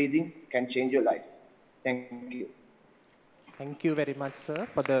changing your breathing can change your life. Thank you. Thank you very much, sir,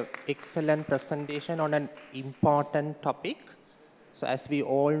 for the excellent presentation on an important topic. So as we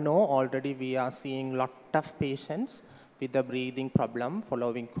all know, already we are seeing a lot of patients with a breathing problem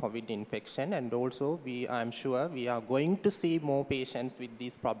following COVID infection, and also I'm sure we are going to see more patients with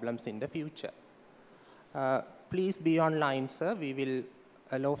these problems in the future. Please be online, sir. We will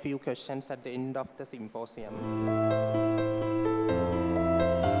allow a few questions at the end of the symposium.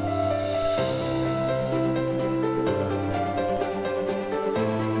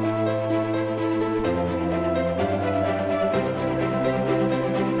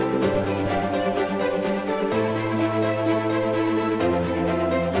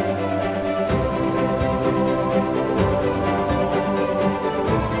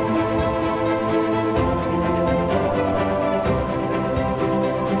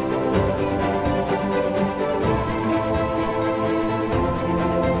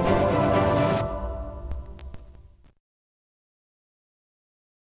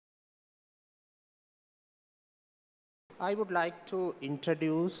 I would like to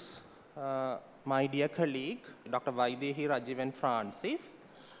introduce my dear colleague, Dr. Vaidehi Rajivan Francis.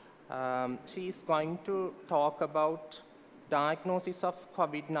 She is going to talk about diagnosis of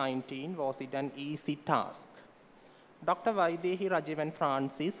COVID-19. Was it an easy task? Dr. Vaidehi Rajivan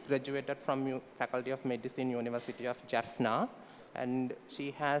Francis graduated from Faculty of Medicine, University of Jaffna, and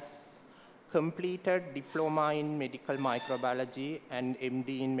she has completed diploma in medical microbiology and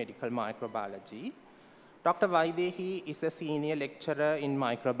MD in medical microbiology. Dr. Vaidehi is a senior lecturer in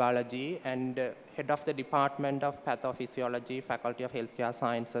microbiology and head of the Department of Pathophysiology, Faculty of Healthcare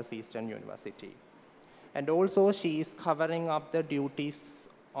Sciences, Eastern University. And also she is covering up the duties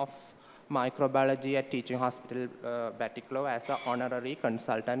of microbiology at Teaching Hospital Batticaloa as an honorary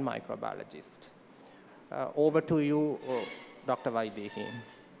consultant microbiologist. Over to you, Dr. Vaidehi.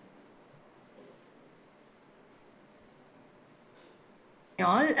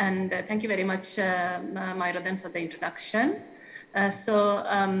 All, and thank you very much, Myrodhan, for the introduction.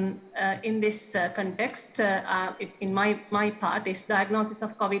 In this context, in my part is diagnosis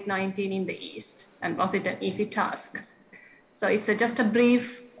of COVID-19 in the East, and was it an easy task? So it's just a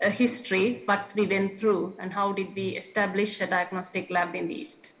brief history, what we went through and how did we establish a diagnostic lab in the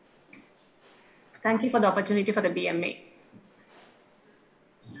East. Thank you for the opportunity for the BMA.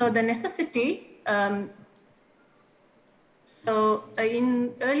 So the necessity,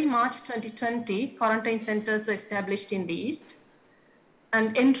 in early March 2020, quarantine centers were established in the East,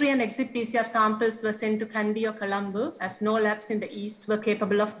 and entry and exit PCR samples were sent to Kandy or Colombo, as no labs in the East were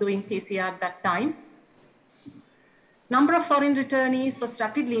capable of doing PCR at that time. Number of foreign returnees was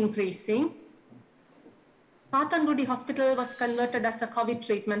rapidly increasing. Pathangudi Hospital was converted as a COVID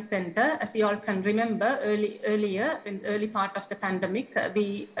treatment center. As you all can remember, earlier, in the early part of the pandemic,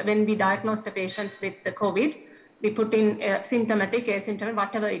 when we diagnosed a patient with the COVID, we put in symptomatic, asymptomatic,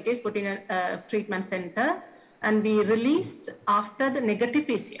 whatever it is, put in a treatment center, and we released after the negative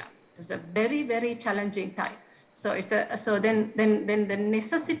PCR. It's a very, very challenging time. So then the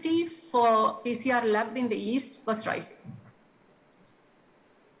necessity for PCR lab in the East was rising.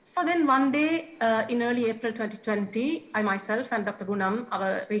 So then one day in early April 2020, I myself and Dr. Gunam,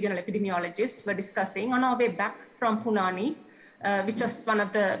 our regional epidemiologist, were discussing on our way back from Punani, which was one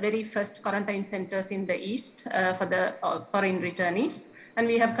of the very first quarantine centers in the East for the foreign returnees. And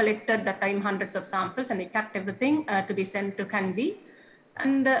we have collected that time hundreds of samples, and we kept everything to be sent to Kandy.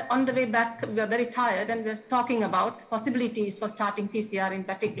 And on the way back, we were very tired and we were talking about possibilities for starting PCR in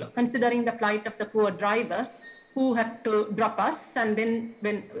Batticaloa, considering the plight of the poor driver who had to drop us and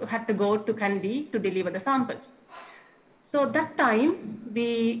then had to go to Kandy to deliver the samples. So that time,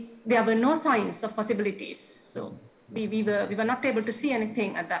 there were no signs of possibilities. So we were not able to see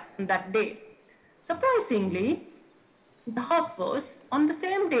anything at that day. Surprisingly, the hope was, on the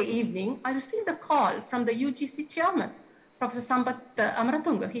same day evening, I received a call from the UGC chairman, Professor Sambat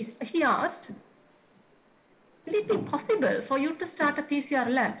Amaratunga. He asked, will it be possible for you to start a PCR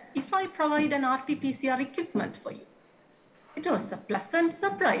lab if I provide an RT-PCR equipment for you? It was a pleasant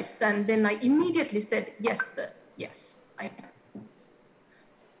surprise. And then I immediately said, yes, sir, yes, I can.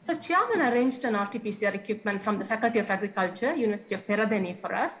 So chairman arranged an RT-PCR equipment from the Faculty of Agriculture, University of Vaidehi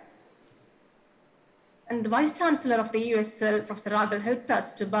for us. And the Vice Chancellor of the USL, Professor Raghal, helped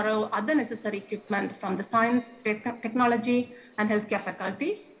us to borrow other necessary equipment from the science, technology, and healthcare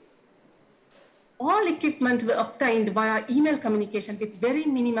faculties. All equipment were obtained via email communication with very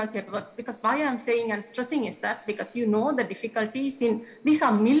minimal paperwork, because why I'm saying and stressing is that because you know the difficulties in, these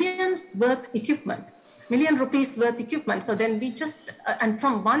are millions worth equipment, million rupees worth equipment. So then we just, and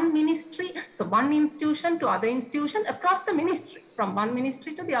from one ministry, so one institution to other institution, across the ministry, from one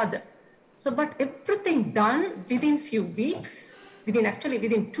ministry to the other. So, but everything done within few weeks,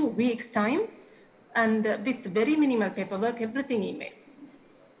 within 2 weeks time, and with very minimal paperwork, everything emailed.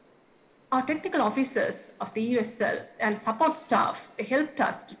 Our technical officers of the USL and support staff helped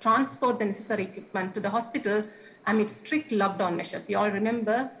us to transport the necessary equipment to the hospital amid strict lockdown measures. We all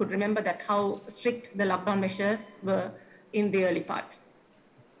could remember that how strict the lockdown measures were in the early part.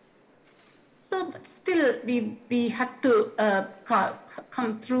 So but still, we had to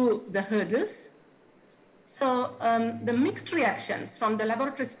come through the hurdles. So the mixed reactions from the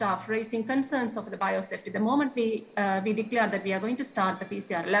laboratory staff raising concerns of the biosafety. The moment we declared that we are going to start the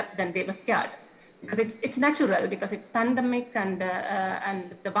PCR lab, then they were scared, because it's natural, because it's pandemic and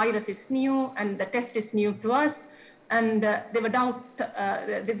the virus is new and the test is new to us, and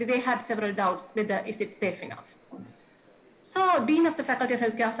they had several doubts whether is it safe enough. So Dean of the Faculty of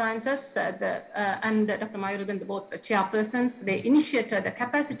Healthcare Sciences and Dr. Mayuruddin, both the chairpersons, they initiated a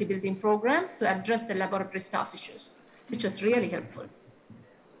capacity building program to address the laboratory staff issues, which was really helpful.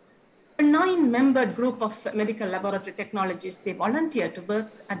 A 9-member group of medical laboratory technologists, they volunteered to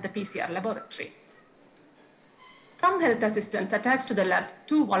work at the PCR laboratory. Some health assistants attached to the lab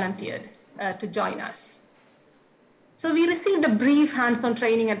too volunteered to join us. So we received a brief hands-on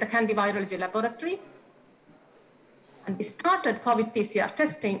training at the Kandy Virology Laboratory. And we started COVID PCR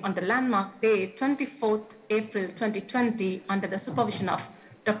testing on the landmark day, 24th April 2020, under the supervision of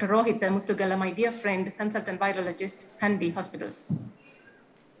Dr. Rohitha Muthugala, my dear friend, consultant virologist, Kandy Hospital.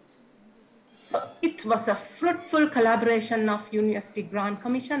 So it was a fruitful collaboration of University Grant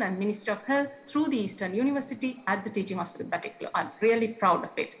Commission and Ministry of Health through the Eastern University at the Teaching Hospital Batticaloa. I'm really proud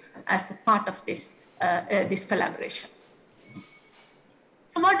of it as a part of this, this collaboration.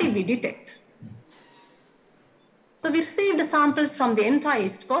 So what did we detect? So we received samples from the entire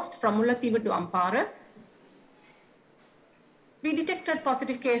East Coast, from Mullaitivu to Ampara. We detected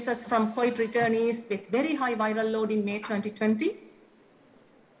positive cases from COVID returnees with very high viral load in May 2020.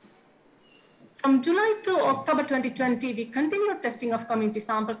 From July to October 2020, we continued testing of community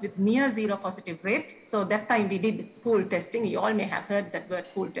samples with near zero positive rate. So that time we did pool testing. You all may have heard that word,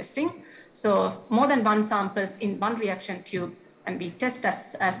 pool testing. So more than one samples in one reaction tube, and we test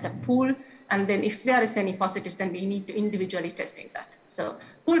as a pool. And then if there is any positive, then we need to individually testing that. So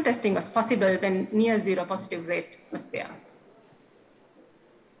pool testing was possible when near zero positive rate was there.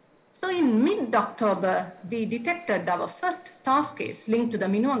 So in mid-October, we detected our first staff case linked to the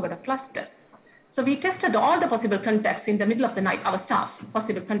Minuangoda cluster. So we tested all the possible contacts in the middle of the night, our staff,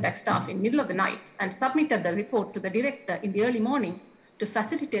 possible contact staff in middle of the night, and submitted the report to the director in the early morning to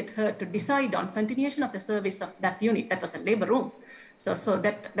facilitate her to decide on continuation of the service of that unit. That was a labor room. So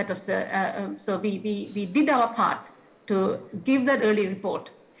we did our part to give that early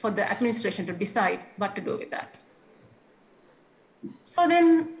report for the administration to decide what to do with that. So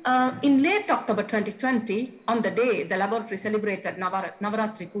then in late October 2020, on the day the laboratory celebrated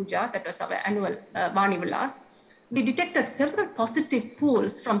Navaratri Puja, that was our annual Vanivula, we detected several positive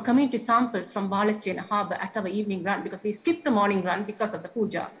pools from community samples from Valachena Harbour at our evening run, because we skipped the morning run because of the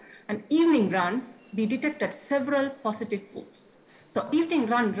puja. And evening run, we detected several positive pools. So evening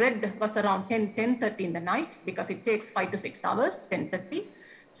run red was around 10:30 in the night, because it takes 5 to 6 hours, 10:30.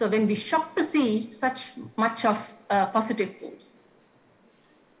 So when we shocked to see such much of positive pools.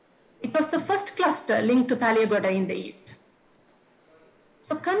 It was the first cluster linked to Paleogoda in the east.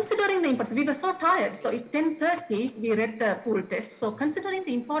 So considering the importance, we were so tired. So at 10:30, we read the pool test. So considering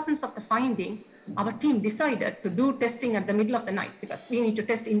the importance of the finding, our team decided to do testing at the middle of the night because we need to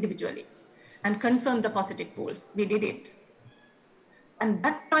test individually and confirm the positive pools. We did it. And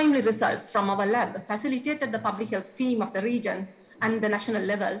that timely results from our lab facilitated the public health team of the region and the national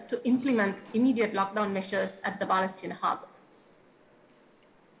level to implement immediate lockdown measures at the Balachina Harbour.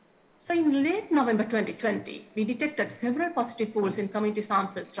 So in late November 2020, we detected several positive pools in community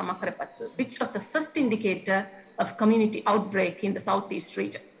samples from Akarapattu, which was the first indicator of community outbreak in the southeast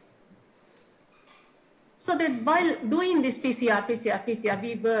region. So that while doing this PCR,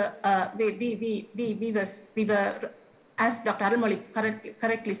 we were, as Dr. Arlomoly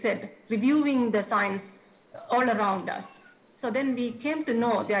correctly said, reviewing the science all around us. So then we came to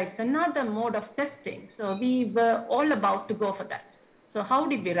know there is another mode of testing. So we were all about to go for that. So how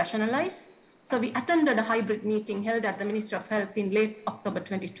did we rationalize? So we attended a hybrid meeting held at the Ministry of Health in late October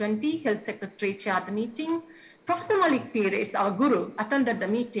 2020. Health Secretary chaired the meeting. Professor Malik Pires, our guru, attended the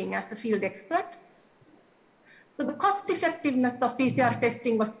meeting as the field expert. So the cost effectiveness of PCR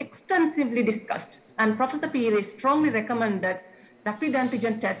testing was extensively discussed, and Professor Pires strongly recommended rapid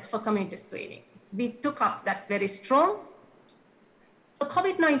antigen test for community screening. We took up that very strong. So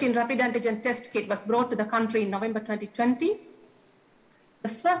COVID-19 rapid antigen test kit was brought to the country in November 2020. The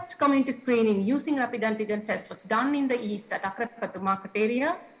first community screening using rapid antigen test was done in the east at Akarapattu market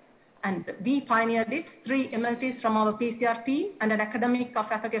area, and we pioneered it. 3 MLTs from our PCR team and an academic of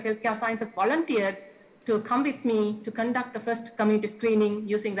Faculty of Healthcare Sciences volunteered to come with me to conduct the first community screening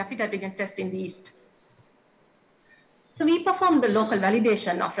using rapid antigen test in the east. So we performed a local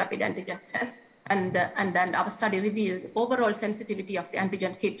validation of rapid antigen test, and our study revealed overall sensitivity of the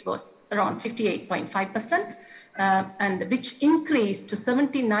antigen kit was around 58.5%, and which increased to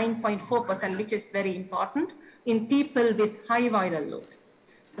 79.4%, which is very important in people with high viral load.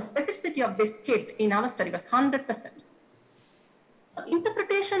 So specificity of this kit in our study was 100%. So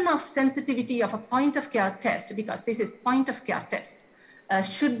interpretation of sensitivity of a point of care test, because this is point of care test,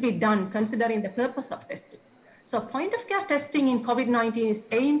 should be done considering the purpose of testing. So point of care testing in COVID-19 is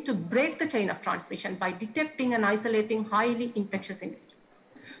aimed to break the chain of transmission by detecting and isolating highly infectious individuals.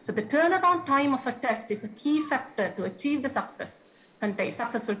 So the turnaround time of a test is a key factor to achieve the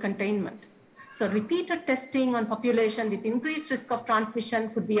successful containment. So repeated testing on population with increased risk of transmission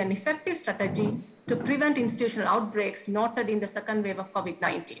could be an effective strategy to prevent institutional outbreaks noted in the second wave of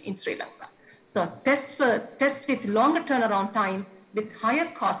COVID-19 in Sri Lanka. So tests with longer turnaround time with higher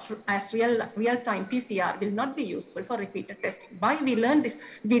cost as real-time PCR will not be useful for repeated testing. Why we learned this?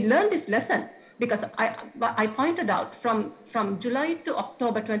 We learned this lesson because I pointed out from July to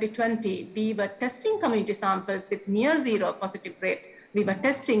October 2020, we were testing community samples with near zero positive rate. We were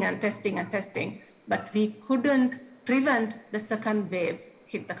testing and testing and testing, but we couldn't prevent the second wave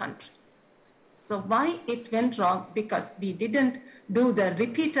hit the country. So why it went wrong? Because we didn't do the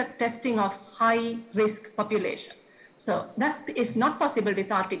repeated testing of high risk population. So that is not possible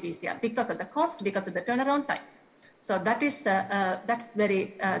with RT-PCR because of the cost, because of the turnaround time. So that is that's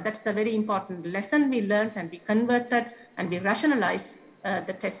a very important lesson we learned, and we converted and we rationalized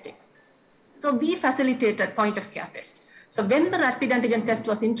the testing. So we facilitated point of care test. So when the rapid antigen test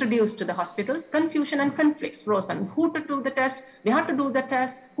was introduced to the hospitals, confusion and conflicts rose on who to do the test, we had to do the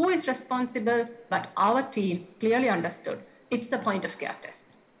test, who is responsible, but our team clearly understood it's a point of care test.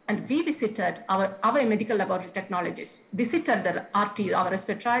 And we visited, our medical laboratory technologists visited the RT, our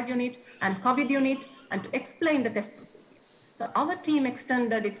respiratory unit and COVID unit, and to explain the test procedure. So our team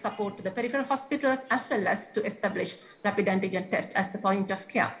extended its support to the peripheral hospitals as well as to establish rapid antigen test as the point of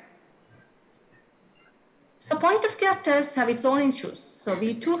care. So point of care tests have its own issues. So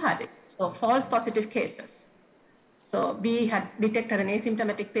we too had it. So false positive cases. So we had detected an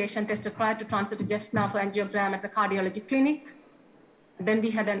asymptomatic patient tested prior to transfer to Jaffna for angiogram at the cardiology clinic. Then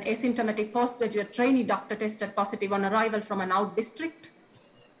we had an asymptomatic postgraduate trainee doctor tested positive on arrival from an out district.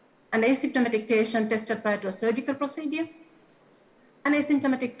 An asymptomatic patient tested prior to a surgical procedure. An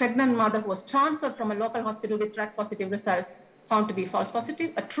asymptomatic pregnant mother who was transferred from a local hospital with RAT positive results found to be false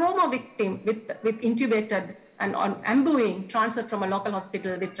positive. A trauma victim with intubated and on ambuing transferred from a local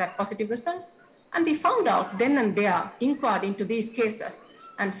hospital with RAT positive results. And we found out then and there, inquired into these cases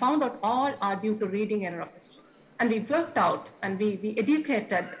and found out all are due to reading error of the stream. And we worked out and we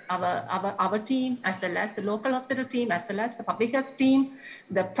educated our team as well as the local hospital team as well as the public health team,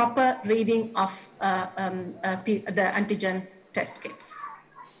 the proper reading of the antigen test kits.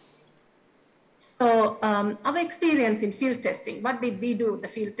 So our experience in field testing, what did we do the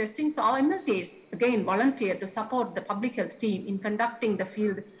field testing? So our MLTs again volunteered to support the public health team in conducting the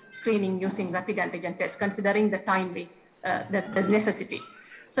field screening using rapid antigen test, considering the timely, the necessity.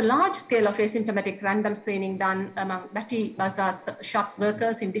 So large scale of asymptomatic random screening done among Bati Bazaar's shop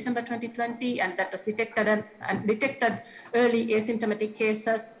workers in December 2020, and that was detected early asymptomatic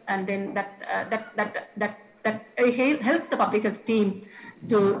cases, and then that helped the public health team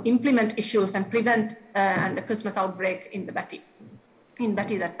to implement issues and prevent the Christmas outbreak in Bati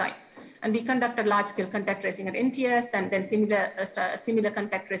that time. And we conducted large-scale contact tracing at NTS, and then similar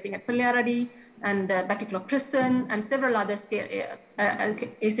contact tracing at Palyaradi and Batticaloa Prison, and several other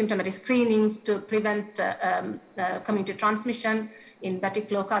asymptomatic screenings to prevent community transmission in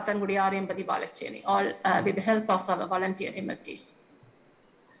Batticaloa, Kathangudi, Ariyambadi, Balacheni, all with the help of our volunteer MLTs.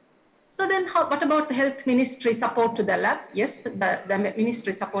 So then what about the health ministry support to the lab? Yes, the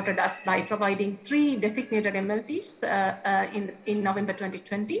ministry supported us by providing 3 designated MLTs in November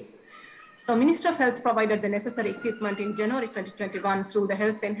 2020. So Ministry of Health provided the necessary equipment in January 2021 through the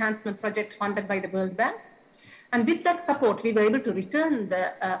Health Enhancement Project funded by the World Bank. And with that support, we were able to return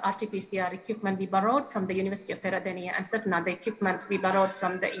the RT-PCR equipment we borrowed from the University of Vaidehi and certain other equipment we borrowed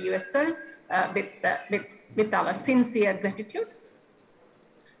from the USL with our sincere gratitude.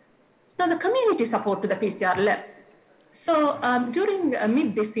 So the community support to the PCR lab. So during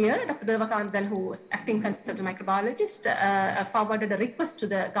mid this year, Dr. Devakandan, who was acting consultant microbiologist, forwarded a request to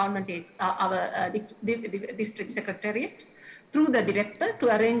the government, our district secretariat, through the director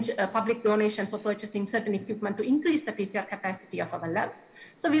to arrange a public donation for purchasing certain equipment to increase the PCR capacity of our lab.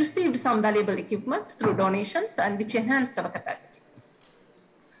 So we received some valuable equipment through donations, and which enhanced our capacity.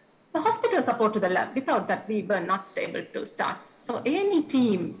 The hospital support to the lab, without that we were not able to start. So A&E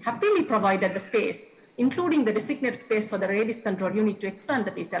team happily provided the space, including the designated space for the rabies control unit to expand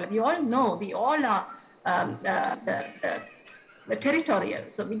the PCR lab. You all know we all are the territorial,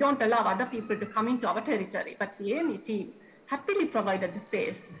 so we don't allow other people to come into our territory, but the A&E team happily provided the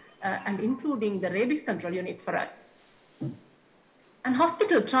space and including the rabies control unit for us. And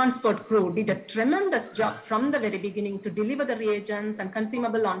hospital transport crew did a tremendous job from the very beginning to deliver the reagents and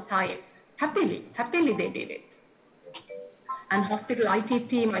consumable on time. Happily they did it. And hospital IT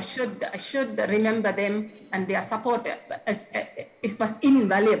team, I should remember them, and their support was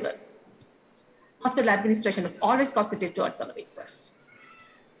invaluable. Hospital administration was always positive towards our requests.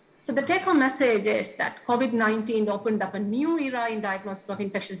 So the take-home message is that COVID-19 opened up a new era in diagnosis of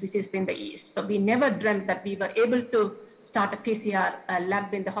infectious diseases in the East. So we never dreamt that we were able to start a PCR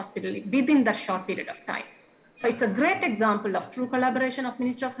lab in the hospital within that short period of time. So it's a great example of true collaboration of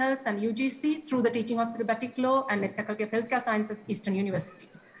Ministry of Health and UGC through the Teaching Hospital Batticaloa and the Faculty of Healthcare Sciences, Eastern University.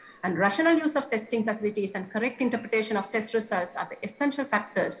 And rational use of testing facilities and correct interpretation of test results are the essential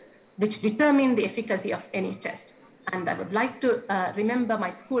factors which determine the efficacy of any test. And I would like to remember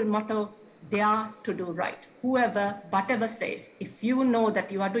my school motto, dare to do right. Whoever, whatever says, if you know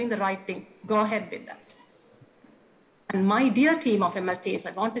that you are doing the right thing, go ahead with that. And my dear team of MLTs,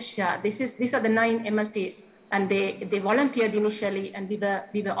 I want to share, these are the 9 MLTs, and they volunteered initially, and we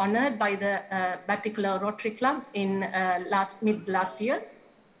were honored by the Batticaloa Rotary Club in mid last year.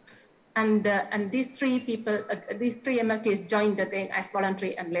 And these 3 people, these 3 MLTs joined again as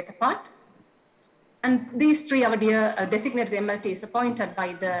voluntary and later part. And these 3, our dear designated MLTs appointed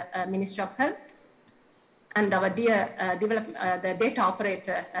by the Ministry of Health, and our dear the data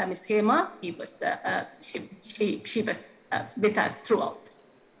operator, Ms. Hema, she was with us throughout.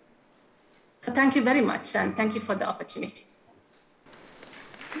 So thank you very much, and thank you for the opportunity.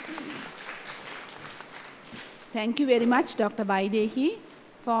 Thank you very much, Dr. Vaidehi,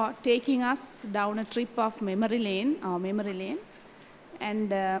 for taking us down a trip of memory lane.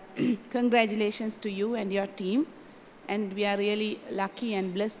 And congratulations to you and your team. And we are really lucky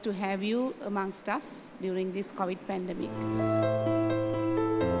and blessed to have you amongst us during this COVID pandemic.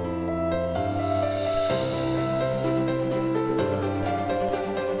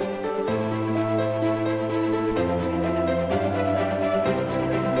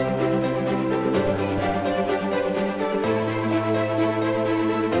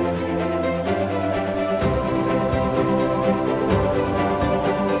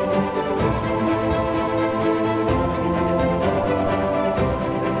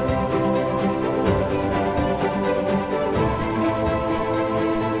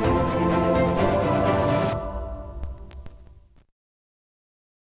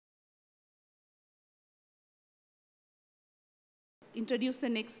 Introduce the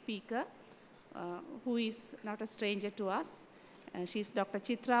next speaker, who is not a stranger to us. She's Dr.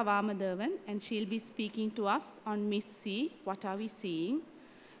 Chithra Vamadevan, and she'll be speaking to us on Miss C, What Are We Seeing?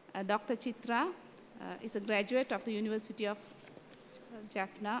 Dr. Chithra is a graduate of the University of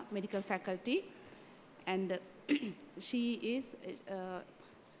Jaffna Medical Faculty, and she is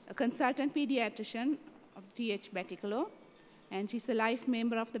a consultant pediatrician of TH Batticaloa, And she's a life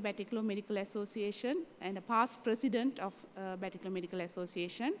member of the Batticaloa Medical Association and a past president of Batticaloa Medical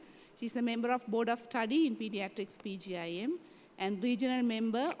Association. She's a member of Board of Study in Pediatrics PGIM and regional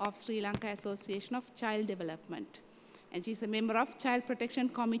member of Sri Lanka Association of Child Development. And she's a member of Child Protection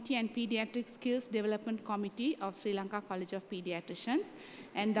Committee and Pediatric Skills Development Committee of Sri Lanka College of Pediatricians.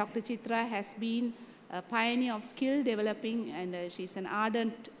 And Dr. Chithra has been a pioneer of skill developing, and she's an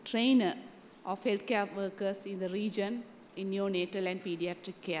ardent trainer of healthcare workers in the region in neonatal and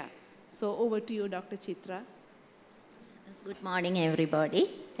pediatric care. So over to you, Dr. Chithra. Good morning, everybody.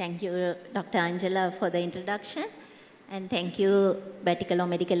 Thank you, Dr. Angela, for the introduction. And thank you, Batticaloa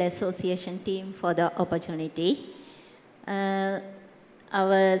Medical Association team, for the opportunity.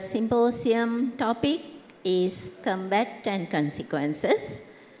 Our symposium topic is combat and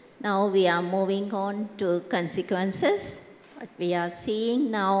consequences. Now we are moving on to consequences. What we are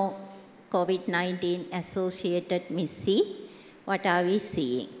seeing now, COVID-19 associated MIS-C. What are we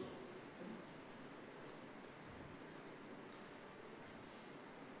seeing?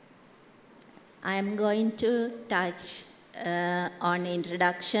 I am going to touch on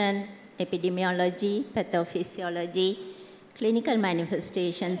introduction, epidemiology, pathophysiology, clinical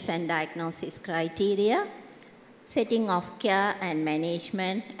manifestations and diagnosis criteria, setting of care and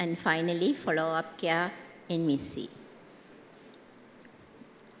management, and finally follow-up care in MIS-C.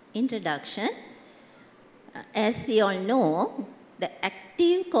 Introduction. As we all know, the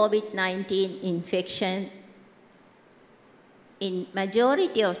active COVID-19 infection in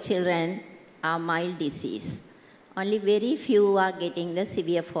majority of children are mild disease. Only very few are getting the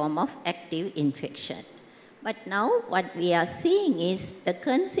severe form of active infection. But now what we are seeing is the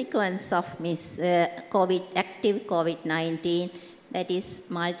consequence of active COVID-19, that is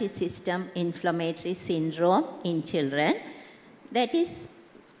multi-system inflammatory syndrome in children. That is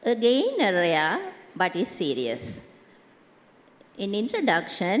again a rare but is serious. In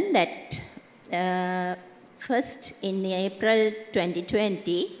introduction, that first in April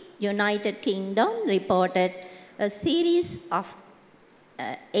 2020, United Kingdom reported a series of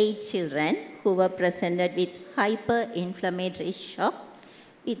 8 children who were presented with hyperinflammatory shock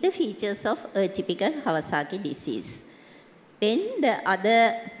with the features of atypical Kawasaki disease. Then the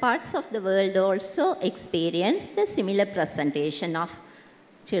other parts of the world also experienced the similar presentation of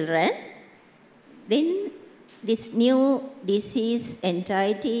children. Then this new disease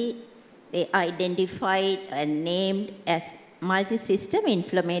entity they identified and named as multi-system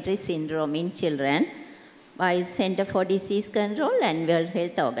inflammatory syndrome in children by Center for Disease Control and World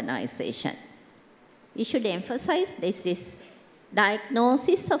Health Organization. We should emphasize this is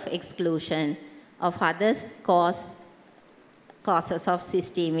diagnosis of exclusion of other causes of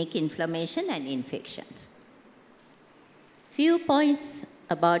systemic inflammation and infections. Few points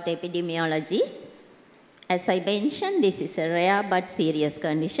about epidemiology. As I mentioned, this is a rare but serious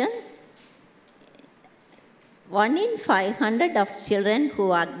condition. 1 in 500 of children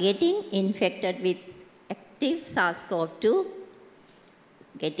who are getting infected with active SARS-CoV-2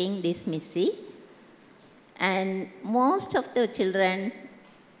 getting this MIS-C. And most of the children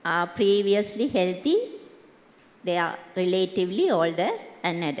are previously healthy. They are relatively older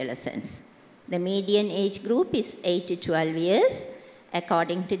and adolescents. The median age group is 8 to 12 years.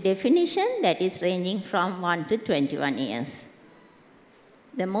 According to definition, that is ranging from 1 to 21 years.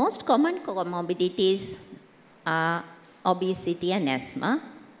 The most common comorbidities are obesity and asthma.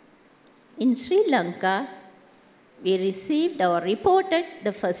 In Sri Lanka, we received or reported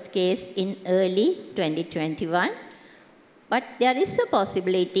the first case in early 2021, but there is a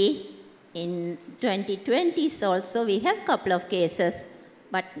possibility in 2020s also we have a couple of cases,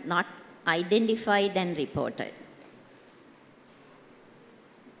 but not identified and reported.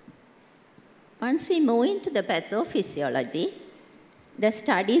 Once we move into the pathophysiology, the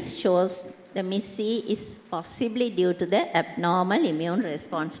studies shows the MIS-C is possibly due to the abnormal immune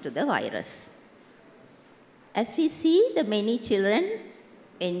response to the virus. As we see, the many children,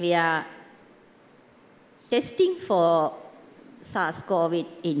 when we are testing for SARS-CoV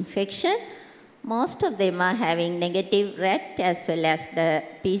infection, most of them are having negative RAT as well as the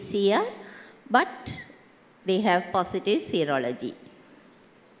PCR, but they have positive serology.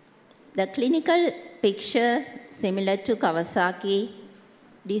 The clinical picture similar to Kawasaki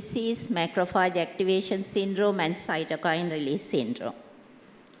disease, macrophage activation syndrome, and cytokine release syndrome.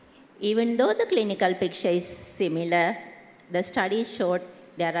 Even though the clinical picture is similar, the studies showed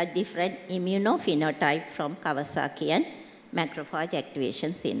there are different immunophenotypes from Kawasaki and macrophage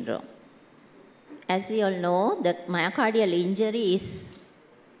activation syndrome. As we all know, the myocardial injury is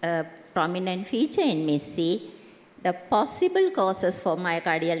a prominent feature in MIS-C. The possible causes for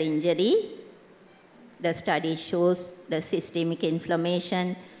myocardial injury, The study shows the systemic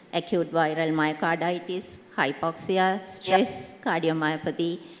inflammation, acute viral myocarditis, hypoxia, stress,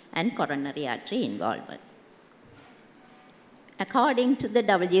 cardiomyopathy, and coronary artery involvement. According to the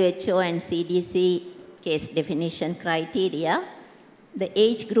WHO and CDC case definition criteria, the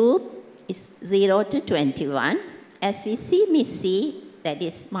age group is 0 to 21. As we see MIS-C, that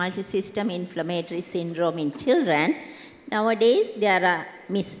is multisystem inflammatory syndrome in children, nowadays there are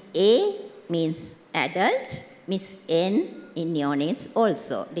MIS-A means adult, MIS-N in neonates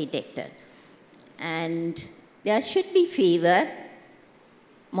also detected. And there should be fever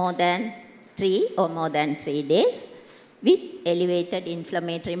more than 3 or more than 3 days with elevated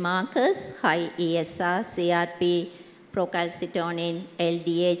inflammatory markers, high ESR, CRP, procalcitonin,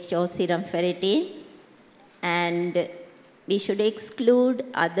 LDH or serum ferritin, and we should exclude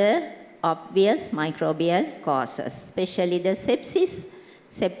other obvious microbial causes, especially the sepsis,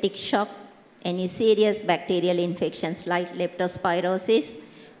 septic shock, any serious bacterial infections like leptospirosis,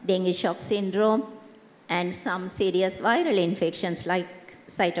 dengue shock syndrome, and some serious viral infections like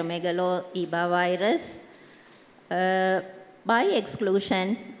cytomegalo, Ebola virus. By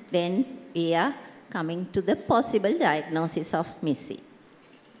exclusion, then we are coming to the possible diagnosis of MIS-C.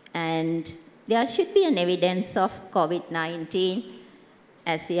 And there should be an evidence of COVID-19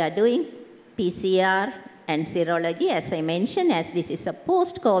 as we are doing PCR and serology. As I mentioned, as this is a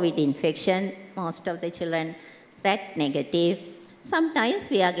post-COVID infection, most of the children rat negative. Sometimes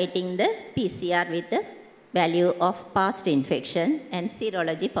we are getting the PCR with the value of past infection and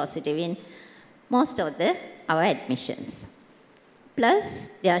serology positive in most of our admissions.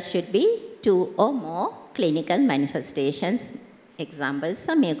 Plus, there should be 2 or more clinical manifestations. Example,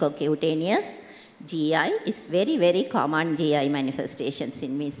 some mucocutaneous, GI is very, very common GI manifestations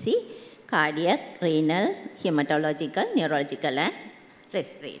in MIS-C, cardiac, renal, hematological, neurological, and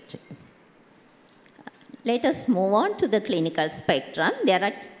respiratory. Let us move on to the clinical spectrum. There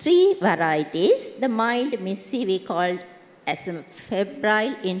are 3 varieties. The mild MIS-C we call as a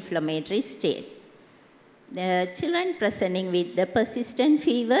febrile inflammatory state. The children presenting with the persistent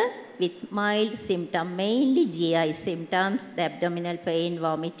fever with mild symptom, mainly GI symptoms, the abdominal pain,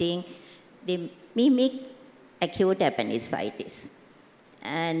 vomiting, they mimic acute appendicitis.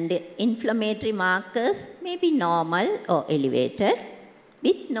 And inflammatory markers may be normal or elevated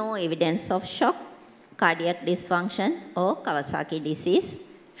with no evidence of shock, cardiac dysfunction, or Kawasaki disease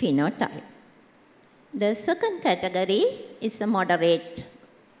phenotype. The second category is a moderate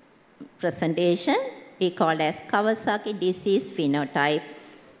presentation we call as Kawasaki disease phenotype.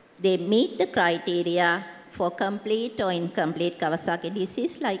 They meet the criteria for complete or incomplete Kawasaki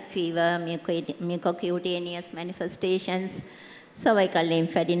disease like fever, mucocutaneous manifestations, cervical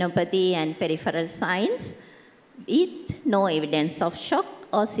lymphadenopathy, and peripheral signs with no evidence of shock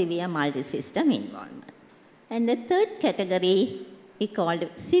or severe multisystem involvement. And the third category we called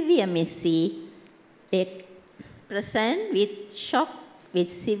severe MIS-C. They present with shock with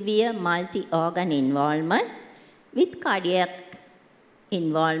severe multi-organ involvement, with cardiac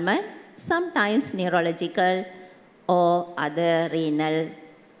involvement, sometimes neurological or other renal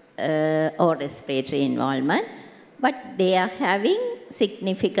or respiratory involvement, but they are having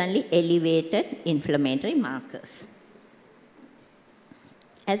significantly elevated inflammatory markers.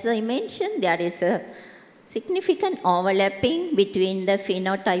 As I mentioned, there is a significant overlapping between the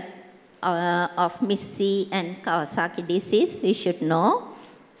phenotype of MIS-C and Kawasaki disease. We should know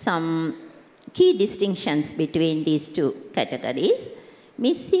some key distinctions between these 2 categories.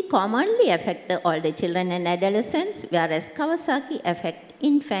 MIS-C commonly affects the older children and adolescents, whereas Kawasaki affects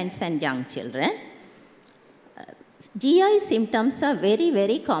infants and young children. GI symptoms are very,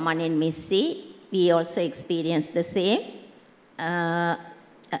 very common in MIS-C. We also experience the same.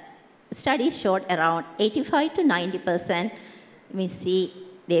 Studies showed around 85 to 90% MIS-C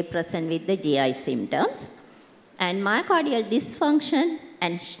they present with the GI symptoms. And myocardial dysfunction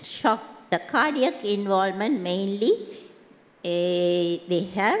and shock, the cardiac involvement mainly, they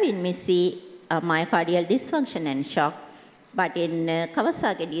have in MIS-C myocardial dysfunction and shock, but in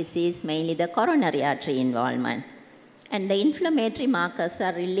Kawasaki disease, mainly the coronary artery involvement. And the inflammatory markers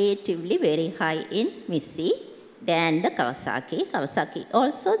are relatively very high in MIS-C than the Kawasaki. Kawasaki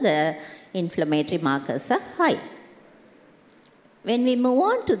also, the inflammatory markers are high. When we move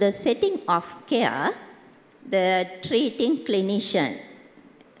on to the setting of care, the treating clinician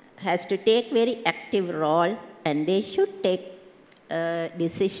has to take very active role, and they should take a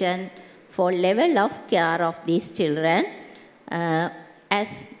decision for level of care of these children,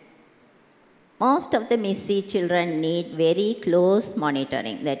 as most of the MIS-C children need very close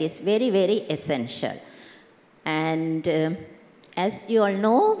monitoring. That is very, very essential. And as you all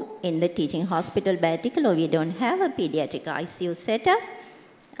know, in the teaching hospital Batticaloa, we don't have a pediatric ICU setup.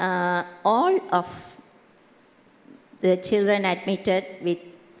 All of the children admitted with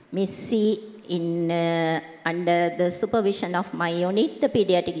Miss C under the supervision of my unit, the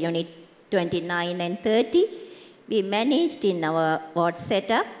pediatric unit 29 and 30, we managed in our ward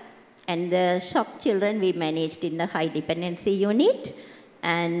setup, and the shock children we managed in the high dependency unit,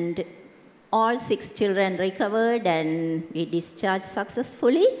 and all 6 children recovered and we discharged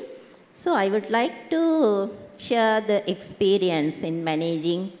successfully. So I would like to share the experience in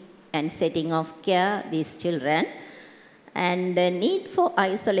managing and setting of care these children. And the need for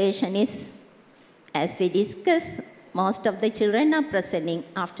isolation is, as we discussed, most of the children are presenting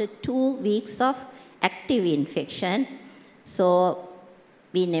after 2 weeks of active infection. So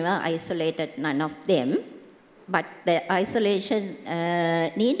we never isolated none of them. But the isolation,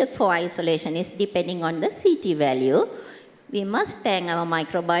 need for isolation is depending on the CT value. We must thank our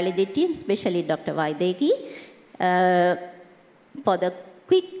microbiology team, especially Dr. Vaidehi, for the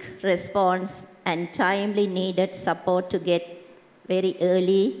quick response and timely needed support to get very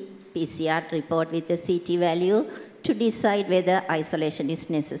early PCR report with the CT value to decide whether isolation is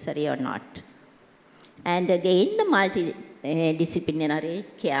necessary or not. And again, the multidisciplinary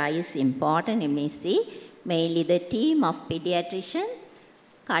care is important in MSc, mainly the team of pediatrician,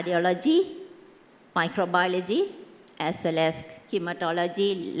 cardiology, microbiology, as well as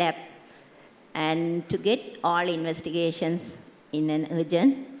hematology lab, and to get all investigations in an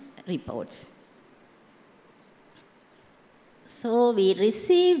urgent reports. So we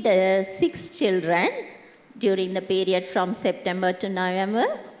received 6 children during the period from September to November.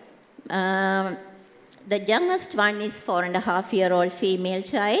 The youngest one is 4.5-year-old female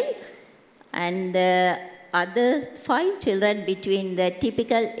child, and the other 5 children between the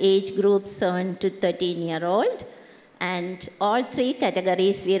typical age group 7 to 13-year-old. And all 3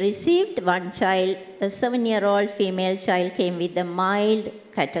 categories we received. One child, a 7-year-old female child, came with the mild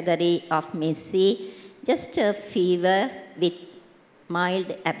category of Miss C, just a fever with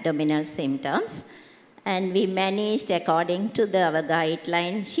mild abdominal symptoms. And we managed according to our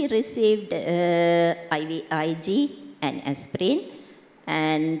guideline. She received IVIG and aspirin,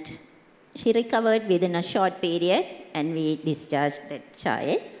 and she recovered within a short period, and we discharged that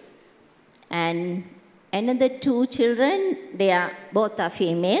child. And another 2 children, both are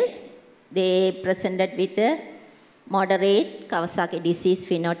females. They presented with a moderate Kawasaki disease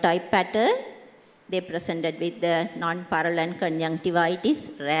phenotype pattern. They presented with the non-purulent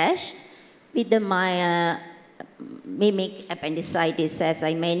conjunctivitis, rash, with the mimic appendicitis, as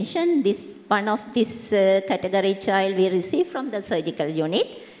I mentioned. One of this category child we received from the surgical unit.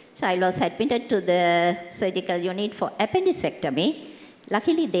 Child was admitted to the surgical unit for appendicectomy.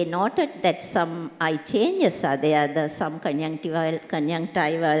 Luckily, they noted that some eye changes are there, some conjunctival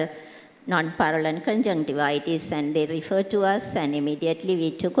non-purulent conjunctivitis, and they referred to us, and immediately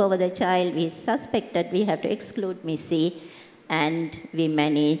we took over the child. We suspected we have to exclude Miss C, and we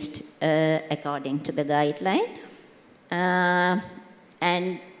managed according to the guideline.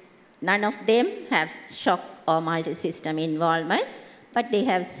 And none of them have shock or multi-system involvement, but they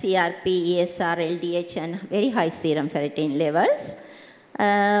have CRP, ESR, LDH, and very high serum ferritin levels.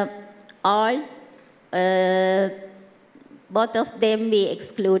 Both of them we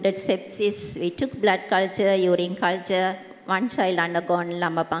excluded sepsis. We took blood culture, urine culture. One child undergone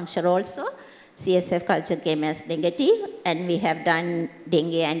lumbar puncture also. CSF culture came as negative, and we have done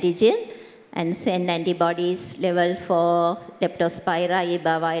dengue antigen and send antibodies level for leptospira,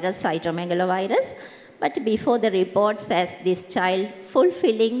 Ebola virus, cytomegalovirus. But before the reports, as this child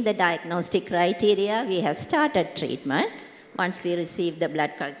fulfilling the diagnostic criteria, we have started treatment once we receive the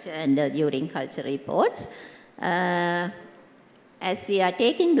blood culture and the urine culture reports. As we are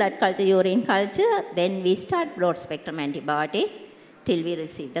taking blood culture, urine culture, then we start broad spectrum antibiotic till we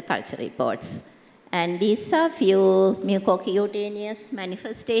receive the culture reports. And these are few mucocutaneous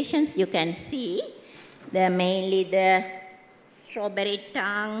manifestations. You can see mainly the strawberry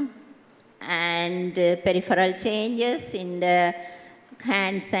tongue and peripheral changes in the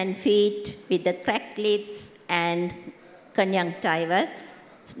hands and feet with the cracked lips and conjunctival,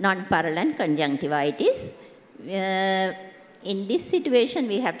 non-purulent conjunctivitis. In this situation,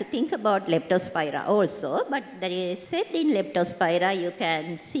 we have to think about leptospira also, but that is said in leptospira, you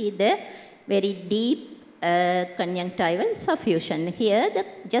can see the very deep conjunctival suffusion. Here,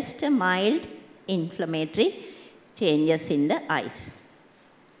 just a mild inflammatory changes in the eyes.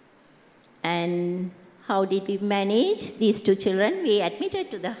 And how did we manage these 2 children? We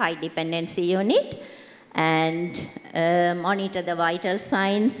admitted to the high dependency unit, and monitor the vital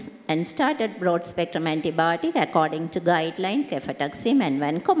signs and started broad spectrum antibiotic according to guideline, cefotaxime and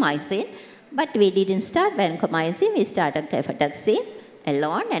vancomycin. But we didn't start vancomycin, we started cefotaxime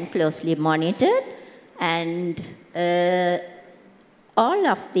alone and closely monitored. And all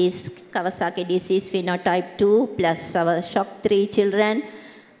of these Kawasaki disease phenotype 2 plus our shock 3 children,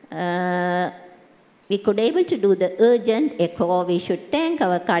 we could able to do the urgent echo. We should thank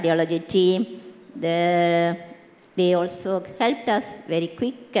our cardiology team. They also helped us very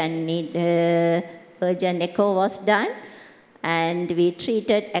quick and urgent echo was done. And we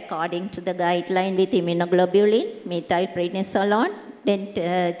treated according to the guideline with immunoglobulin, methylprednisolone, then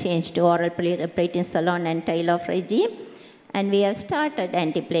changed to oral prednisolone and tail-off regime. And we have started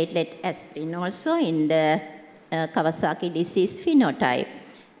antiplatelet aspirin also in the Kawasaki disease phenotype.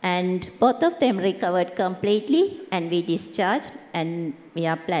 And both of them recovered completely and we discharged and we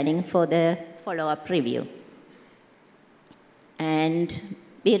are planning for the follow-up review. And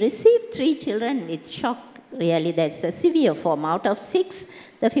we received 3 children with shock. Really, that's a severe form. Out of 6,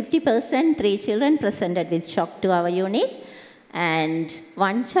 the 50%, 3 children presented with shock to our unit. And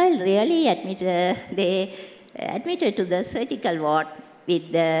 1 child really they admitted to the surgical ward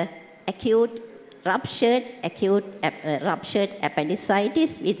with the acute ruptured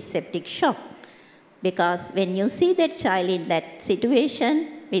appendicitis with septic shock. Because when you see that child in that situation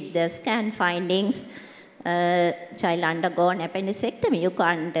with the scan findings, child undergone appendicectomy, you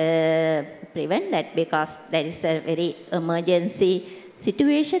can't prevent that because that is a very emergency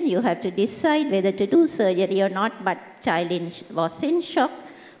situation. You have to decide whether to do surgery or not, but child was in shock.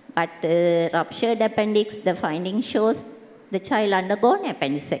 But ruptured appendix, the finding shows the child undergone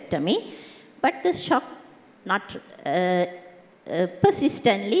appendicectomy, but the shock not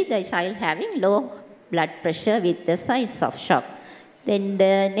persistently, the child having low blood pressure with the signs of shock. Then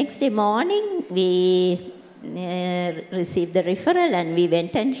the next day morning, we received the referral and we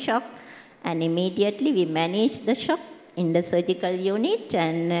went and shock, and immediately we managed the shock in the surgical unit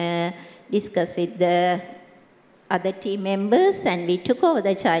and discussed with the other team members, and we took over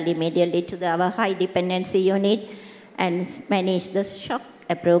the child immediately to our high dependency unit and managed the shock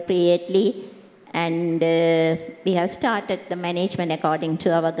appropriately. And we have started the management according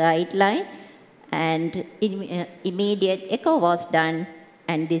to our guideline, and immediate echo was done,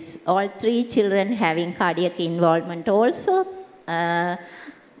 and all 3 children having cardiac involvement also.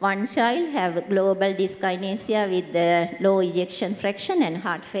 1 child have global dyskinesia with the low ejection fraction and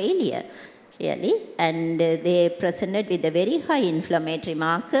heart failure, really, and they presented with a very high inflammatory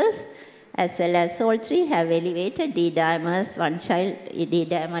markers, as well as all 3 have elevated D-dimers. 1 child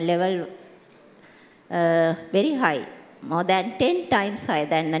D-dimer level very high, more than 10 times higher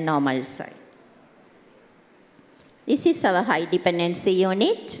than the normal side. This is our high dependency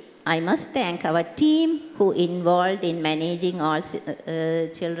unit. I must thank our team who involved in managing all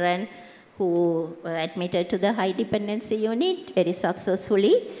children who were admitted to the high dependency unit very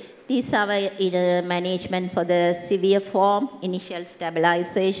successfully. These are our management for the severe form, initial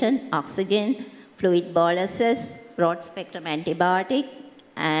stabilization, oxygen, fluid boluses, broad spectrum antibiotic,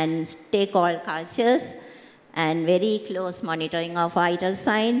 and take all cultures, and very close monitoring of vital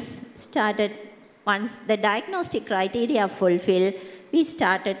signs. Started once the diagnostic criteria fulfilled, we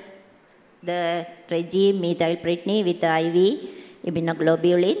started the regime methylprednisolone with IV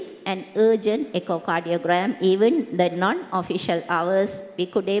immunoglobulin and urgent echocardiogram. Even the non-official hours, we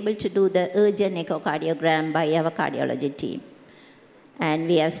could able to do the urgent echocardiogram by our cardiology team. And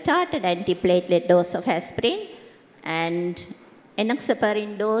we have started antiplatelet dose of aspirin, and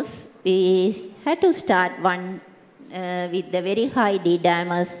enoxaparin dose, we had to start one with the very high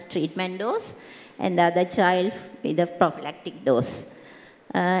D-dimers treatment dose, and the other child with a prophylactic dose.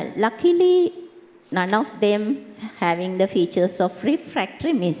 Luckily, none of them having the features of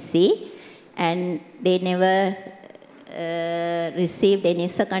refractory MIS-C, and they never received any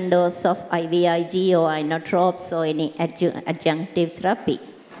second dose of IVIG or inotropes or any adjunctive therapy.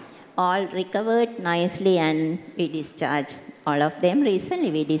 All recovered nicely and we discharged all of them.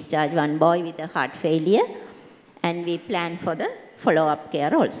 Recently we discharged 1 boy with a heart failure, and we plan for the follow-up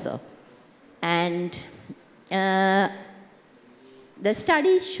care also. And the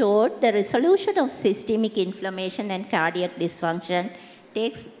studies showed the resolution of systemic inflammation and cardiac dysfunction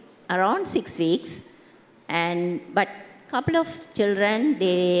takes around 6 weeks, but couple of children,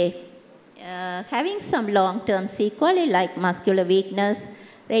 they having some long-term sequelae like muscular weakness,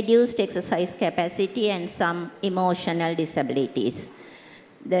 reduced exercise capacity, and some emotional disabilities.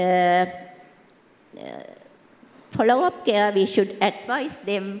 The follow-up care, we should advise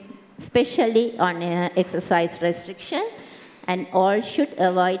them especially on exercise restriction and all should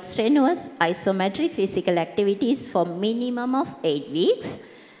avoid strenuous isometric physical activities for minimum of 8 weeks.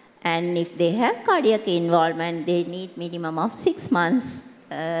 And if they have cardiac involvement, they need minimum of 6 months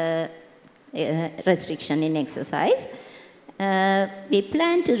restriction in exercise. We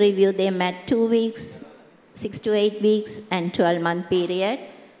plan to review them at 2 weeks, 6 to 8 weeks, and 12-month period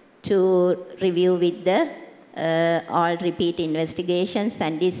to review with the all repeat investigations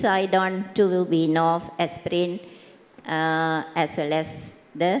and decide on 2 wean of aspirin as well as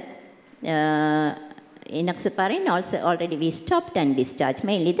the enoxaparin. Also already we stopped and discharged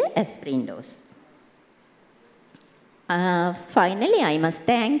mainly the aspirin dose. Finally, I must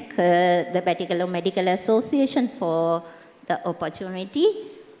thank the Batticaloa Medical Association for the opportunity,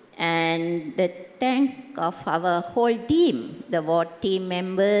 and the thank of our whole team, the ward team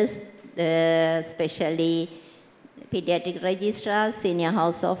members, especially pediatric registrars, senior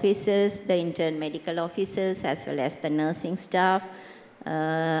house officers, the intern medical officers, as well as the nursing staff,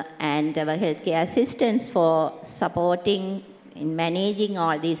 and our healthcare assistants for supporting in managing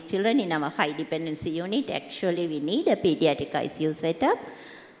all these children in our high dependency unit. Actually, we need a pediatric ICU setup.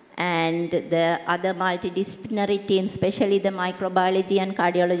 And the other multidisciplinary teams, especially the microbiology and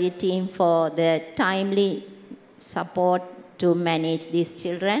cardiology team, for the timely support to manage these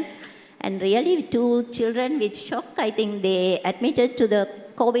children. And really 2 children with shock, I think they admitted to the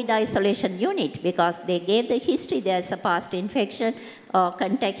COVID isolation unit because they gave the history. There's a past infection or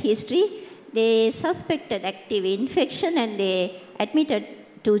contact history. They suspected active infection and they admitted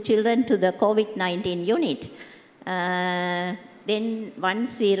 2 children to the COVID-19 unit. Then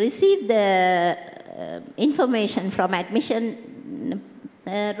once we received the information from admission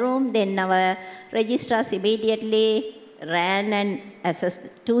room, then our registrars immediately ran and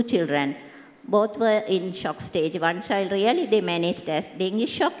assessed 2 children. Both were in shock stage. One child really they managed as dengue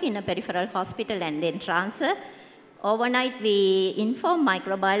shock in a peripheral hospital and then transfer. Overnight we informed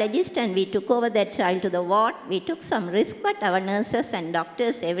microbiologist and we took over that child to the ward. We took some risk, but our nurses and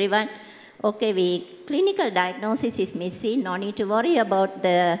doctors, everyone, okay, clinical diagnosis is missing, no need to worry about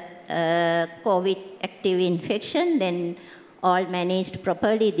the COVID active infection. Then all managed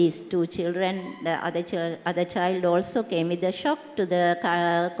properly, these 2 children. The other child also came with a shock to the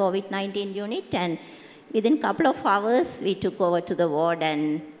COVID-19 unit, and within a couple of hours we took over to the ward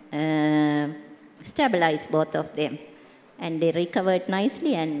and stabilized both of them. And they recovered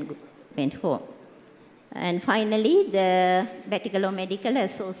nicely and went home. And finally, the Batticaloa Medical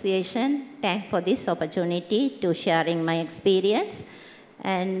Association, thank for this opportunity to sharing my experience.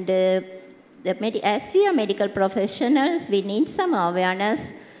 And as we are medical professionals, we need some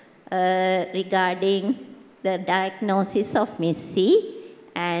awareness regarding the diagnosis of MIS-C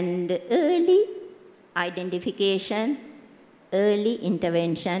and early identification, early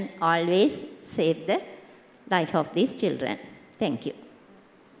intervention always save the life of these children. Thank you.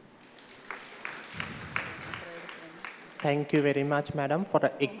 Thank you very much, madam, for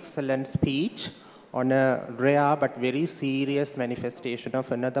an excellent speech on a rare but very serious manifestation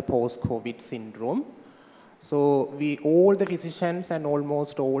of another post-COVID syndrome. So all the physicians and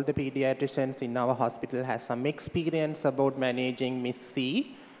almost all the pediatricians in our hospital have some experience about managing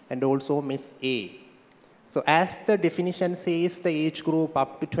MIS-C and also MIS-A. So as the definition says, the age group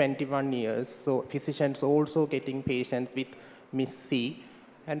up to 21 years, so physicians also getting patients with MIS-C.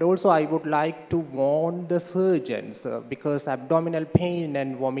 And also I would like to warn the surgeons because abdominal pain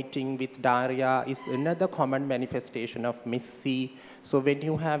and vomiting with diarrhea is another common manifestation of MIS-C. So when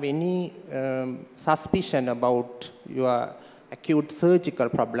you have any suspicion about your acute surgical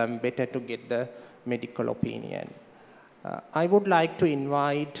problem, better to get the medical opinion. I would like to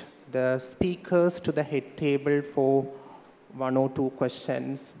invite the speakers to the head table for 1 or 2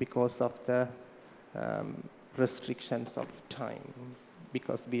 questions because of the restrictions of time,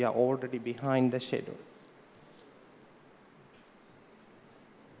 because we are already behind the schedule.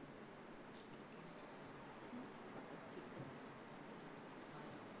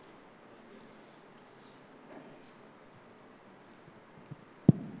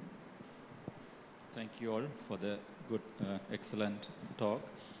 Thank you all for the good, excellent talk.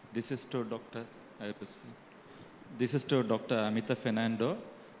 This is to Dr. Amitha Fernando.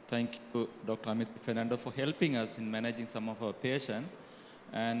 Thank you, Dr. Amitha Fernando, for helping us in managing some of our patients.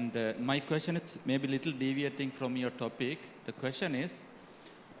 And my question is maybe a little deviating from your topic. The question is,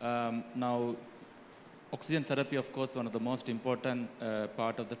 now, oxygen therapy, of course, one of the most important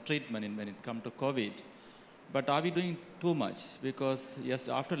part of the treatment when it comes to COVID. But are we doing too much? Because yes,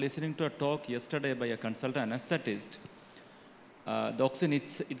 after listening to a talk yesterday by a consultant anesthetist, the oxygen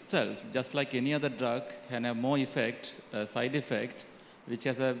itself, just like any other drug, can have more effect, side effect which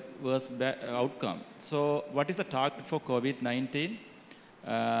has a worse outcome. So what is the target for COVID-19?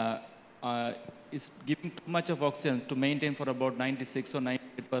 Is giving too much of oxygen to maintain for about 96 or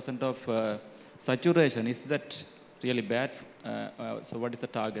 98% of saturation. Is that really bad? So what is the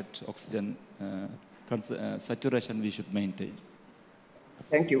target oxygen saturation we should maintain?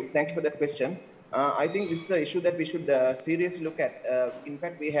 Thank you. Thank you for that question. I think this is the issue that we should seriously look at. In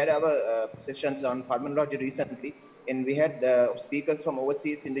fact, we had our sessions on pulmonology recently, and we had speakers from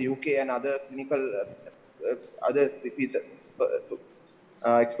overseas in the UK and other clinical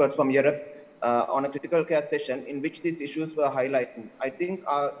experts from Europe on a critical care session in which these issues were highlighted. I think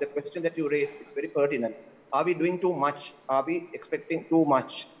the question that you raised is very pertinent. Are we doing too much? Are we expecting too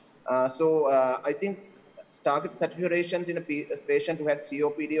much? I think target saturations in a patient who had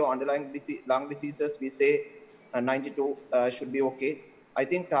COPD or underlying lung diseases, we say 92 should be okay. I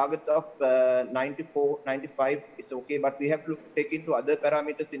think targets of 94, 95 is okay, but we have to take into other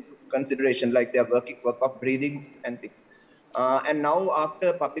parameters into consideration, like their work of breathing and things. And now,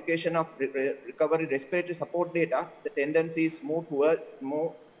 after publication of recovery respiratory support data, the tendency is move towards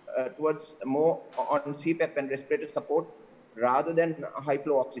more on CPAP and respiratory support rather than high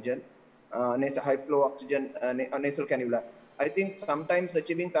flow oxygen, high flow oxygen nasal cannula. I think sometimes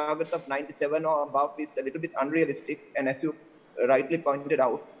achieving targets of 97 or above is a little bit unrealistic, and as you rightly pointed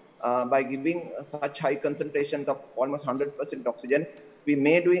out, by giving such high concentrations of almost 100% oxygen, we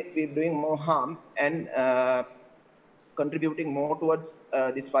may be doing more harm and contributing more towards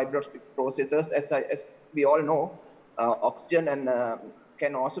these fibrotic processes. As we all know, oxygen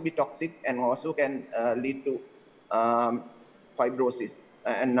can also be toxic and also can lead to fibrosis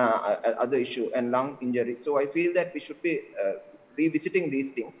and other issue and lung injury. So I feel that we should be revisiting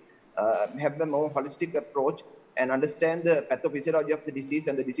these things, have a more holistic approach and understand the pathophysiology of the disease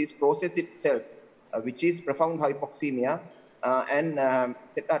and the disease process itself, which is profound hypoxemia, and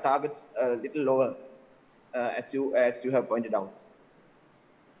set our targets a little lower, as you have pointed out.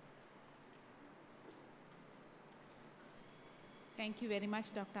 Thank you very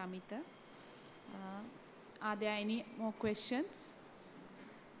much, Dr. Amitha. Are there any more questions?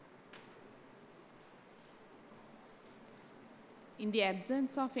 In the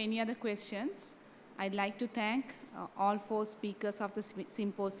absence of any other questions, I'd like to thank all four speakers of the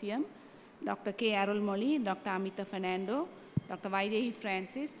symposium, Dr. K. Arlomoly, Dr. Amitha Fernando, Dr. Vaidehi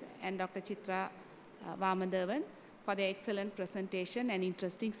Francis, and Dr. Chithra Vamadevan for their excellent presentation and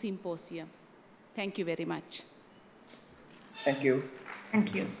interesting symposium. Thank you very much. Thank you.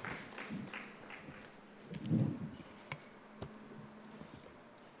 Thank you.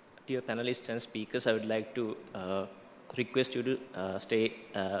 Dear panelists and speakers, I would like to request you to stay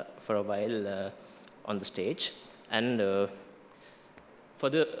for a while on the stage. And to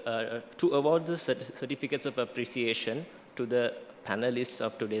award the certificates of appreciation to the panelists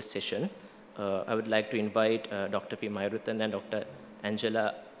of today's session, I would like to invite Dr. P. Mayuruthan and Dr.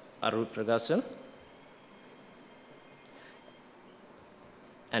 Angela Arulpragasan.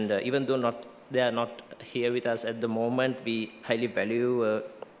 And even though they are not here with us at the moment, we highly value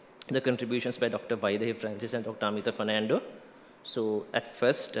the contributions by Dr. Vaidehi Francis and Dr. Amitha Fernando. So at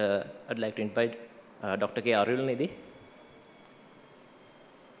first, I'd like to invite Dr. K. Arulnidhi.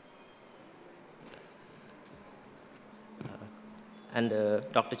 And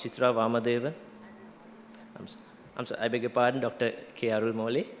Dr. Chithra Vamadevan. I'm sorry, I beg your pardon, Dr. K.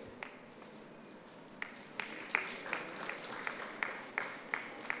 Arlomoly.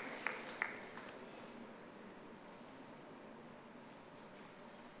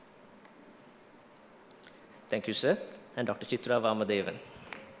 Thank you, sir. And Dr. Chithra Vamadevan.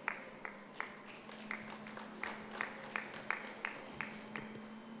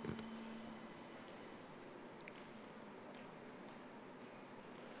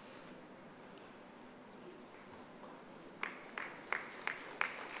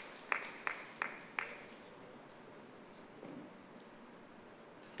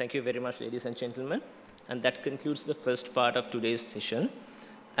 Thank you very much, ladies and gentlemen. And that concludes the first part of today's session.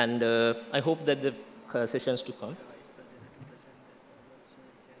 And I hope that the sessions to come.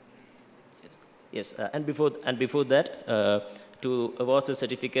 Yes, and before that, to award the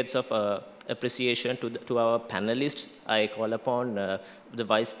certificates of appreciation to our panelists, I call upon the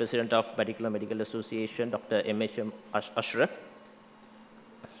Vice President of Batticaloa Medical Association, Dr. M.H.M. Ashraf.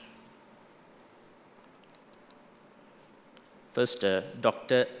 First,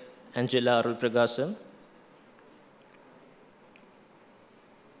 Dr. Angela Arulpragasan.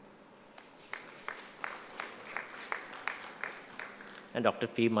 And Dr.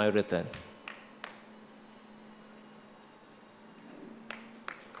 P. Mayuruthan.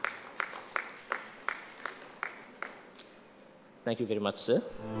 Thank you very much,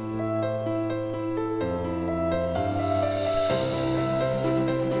 sir.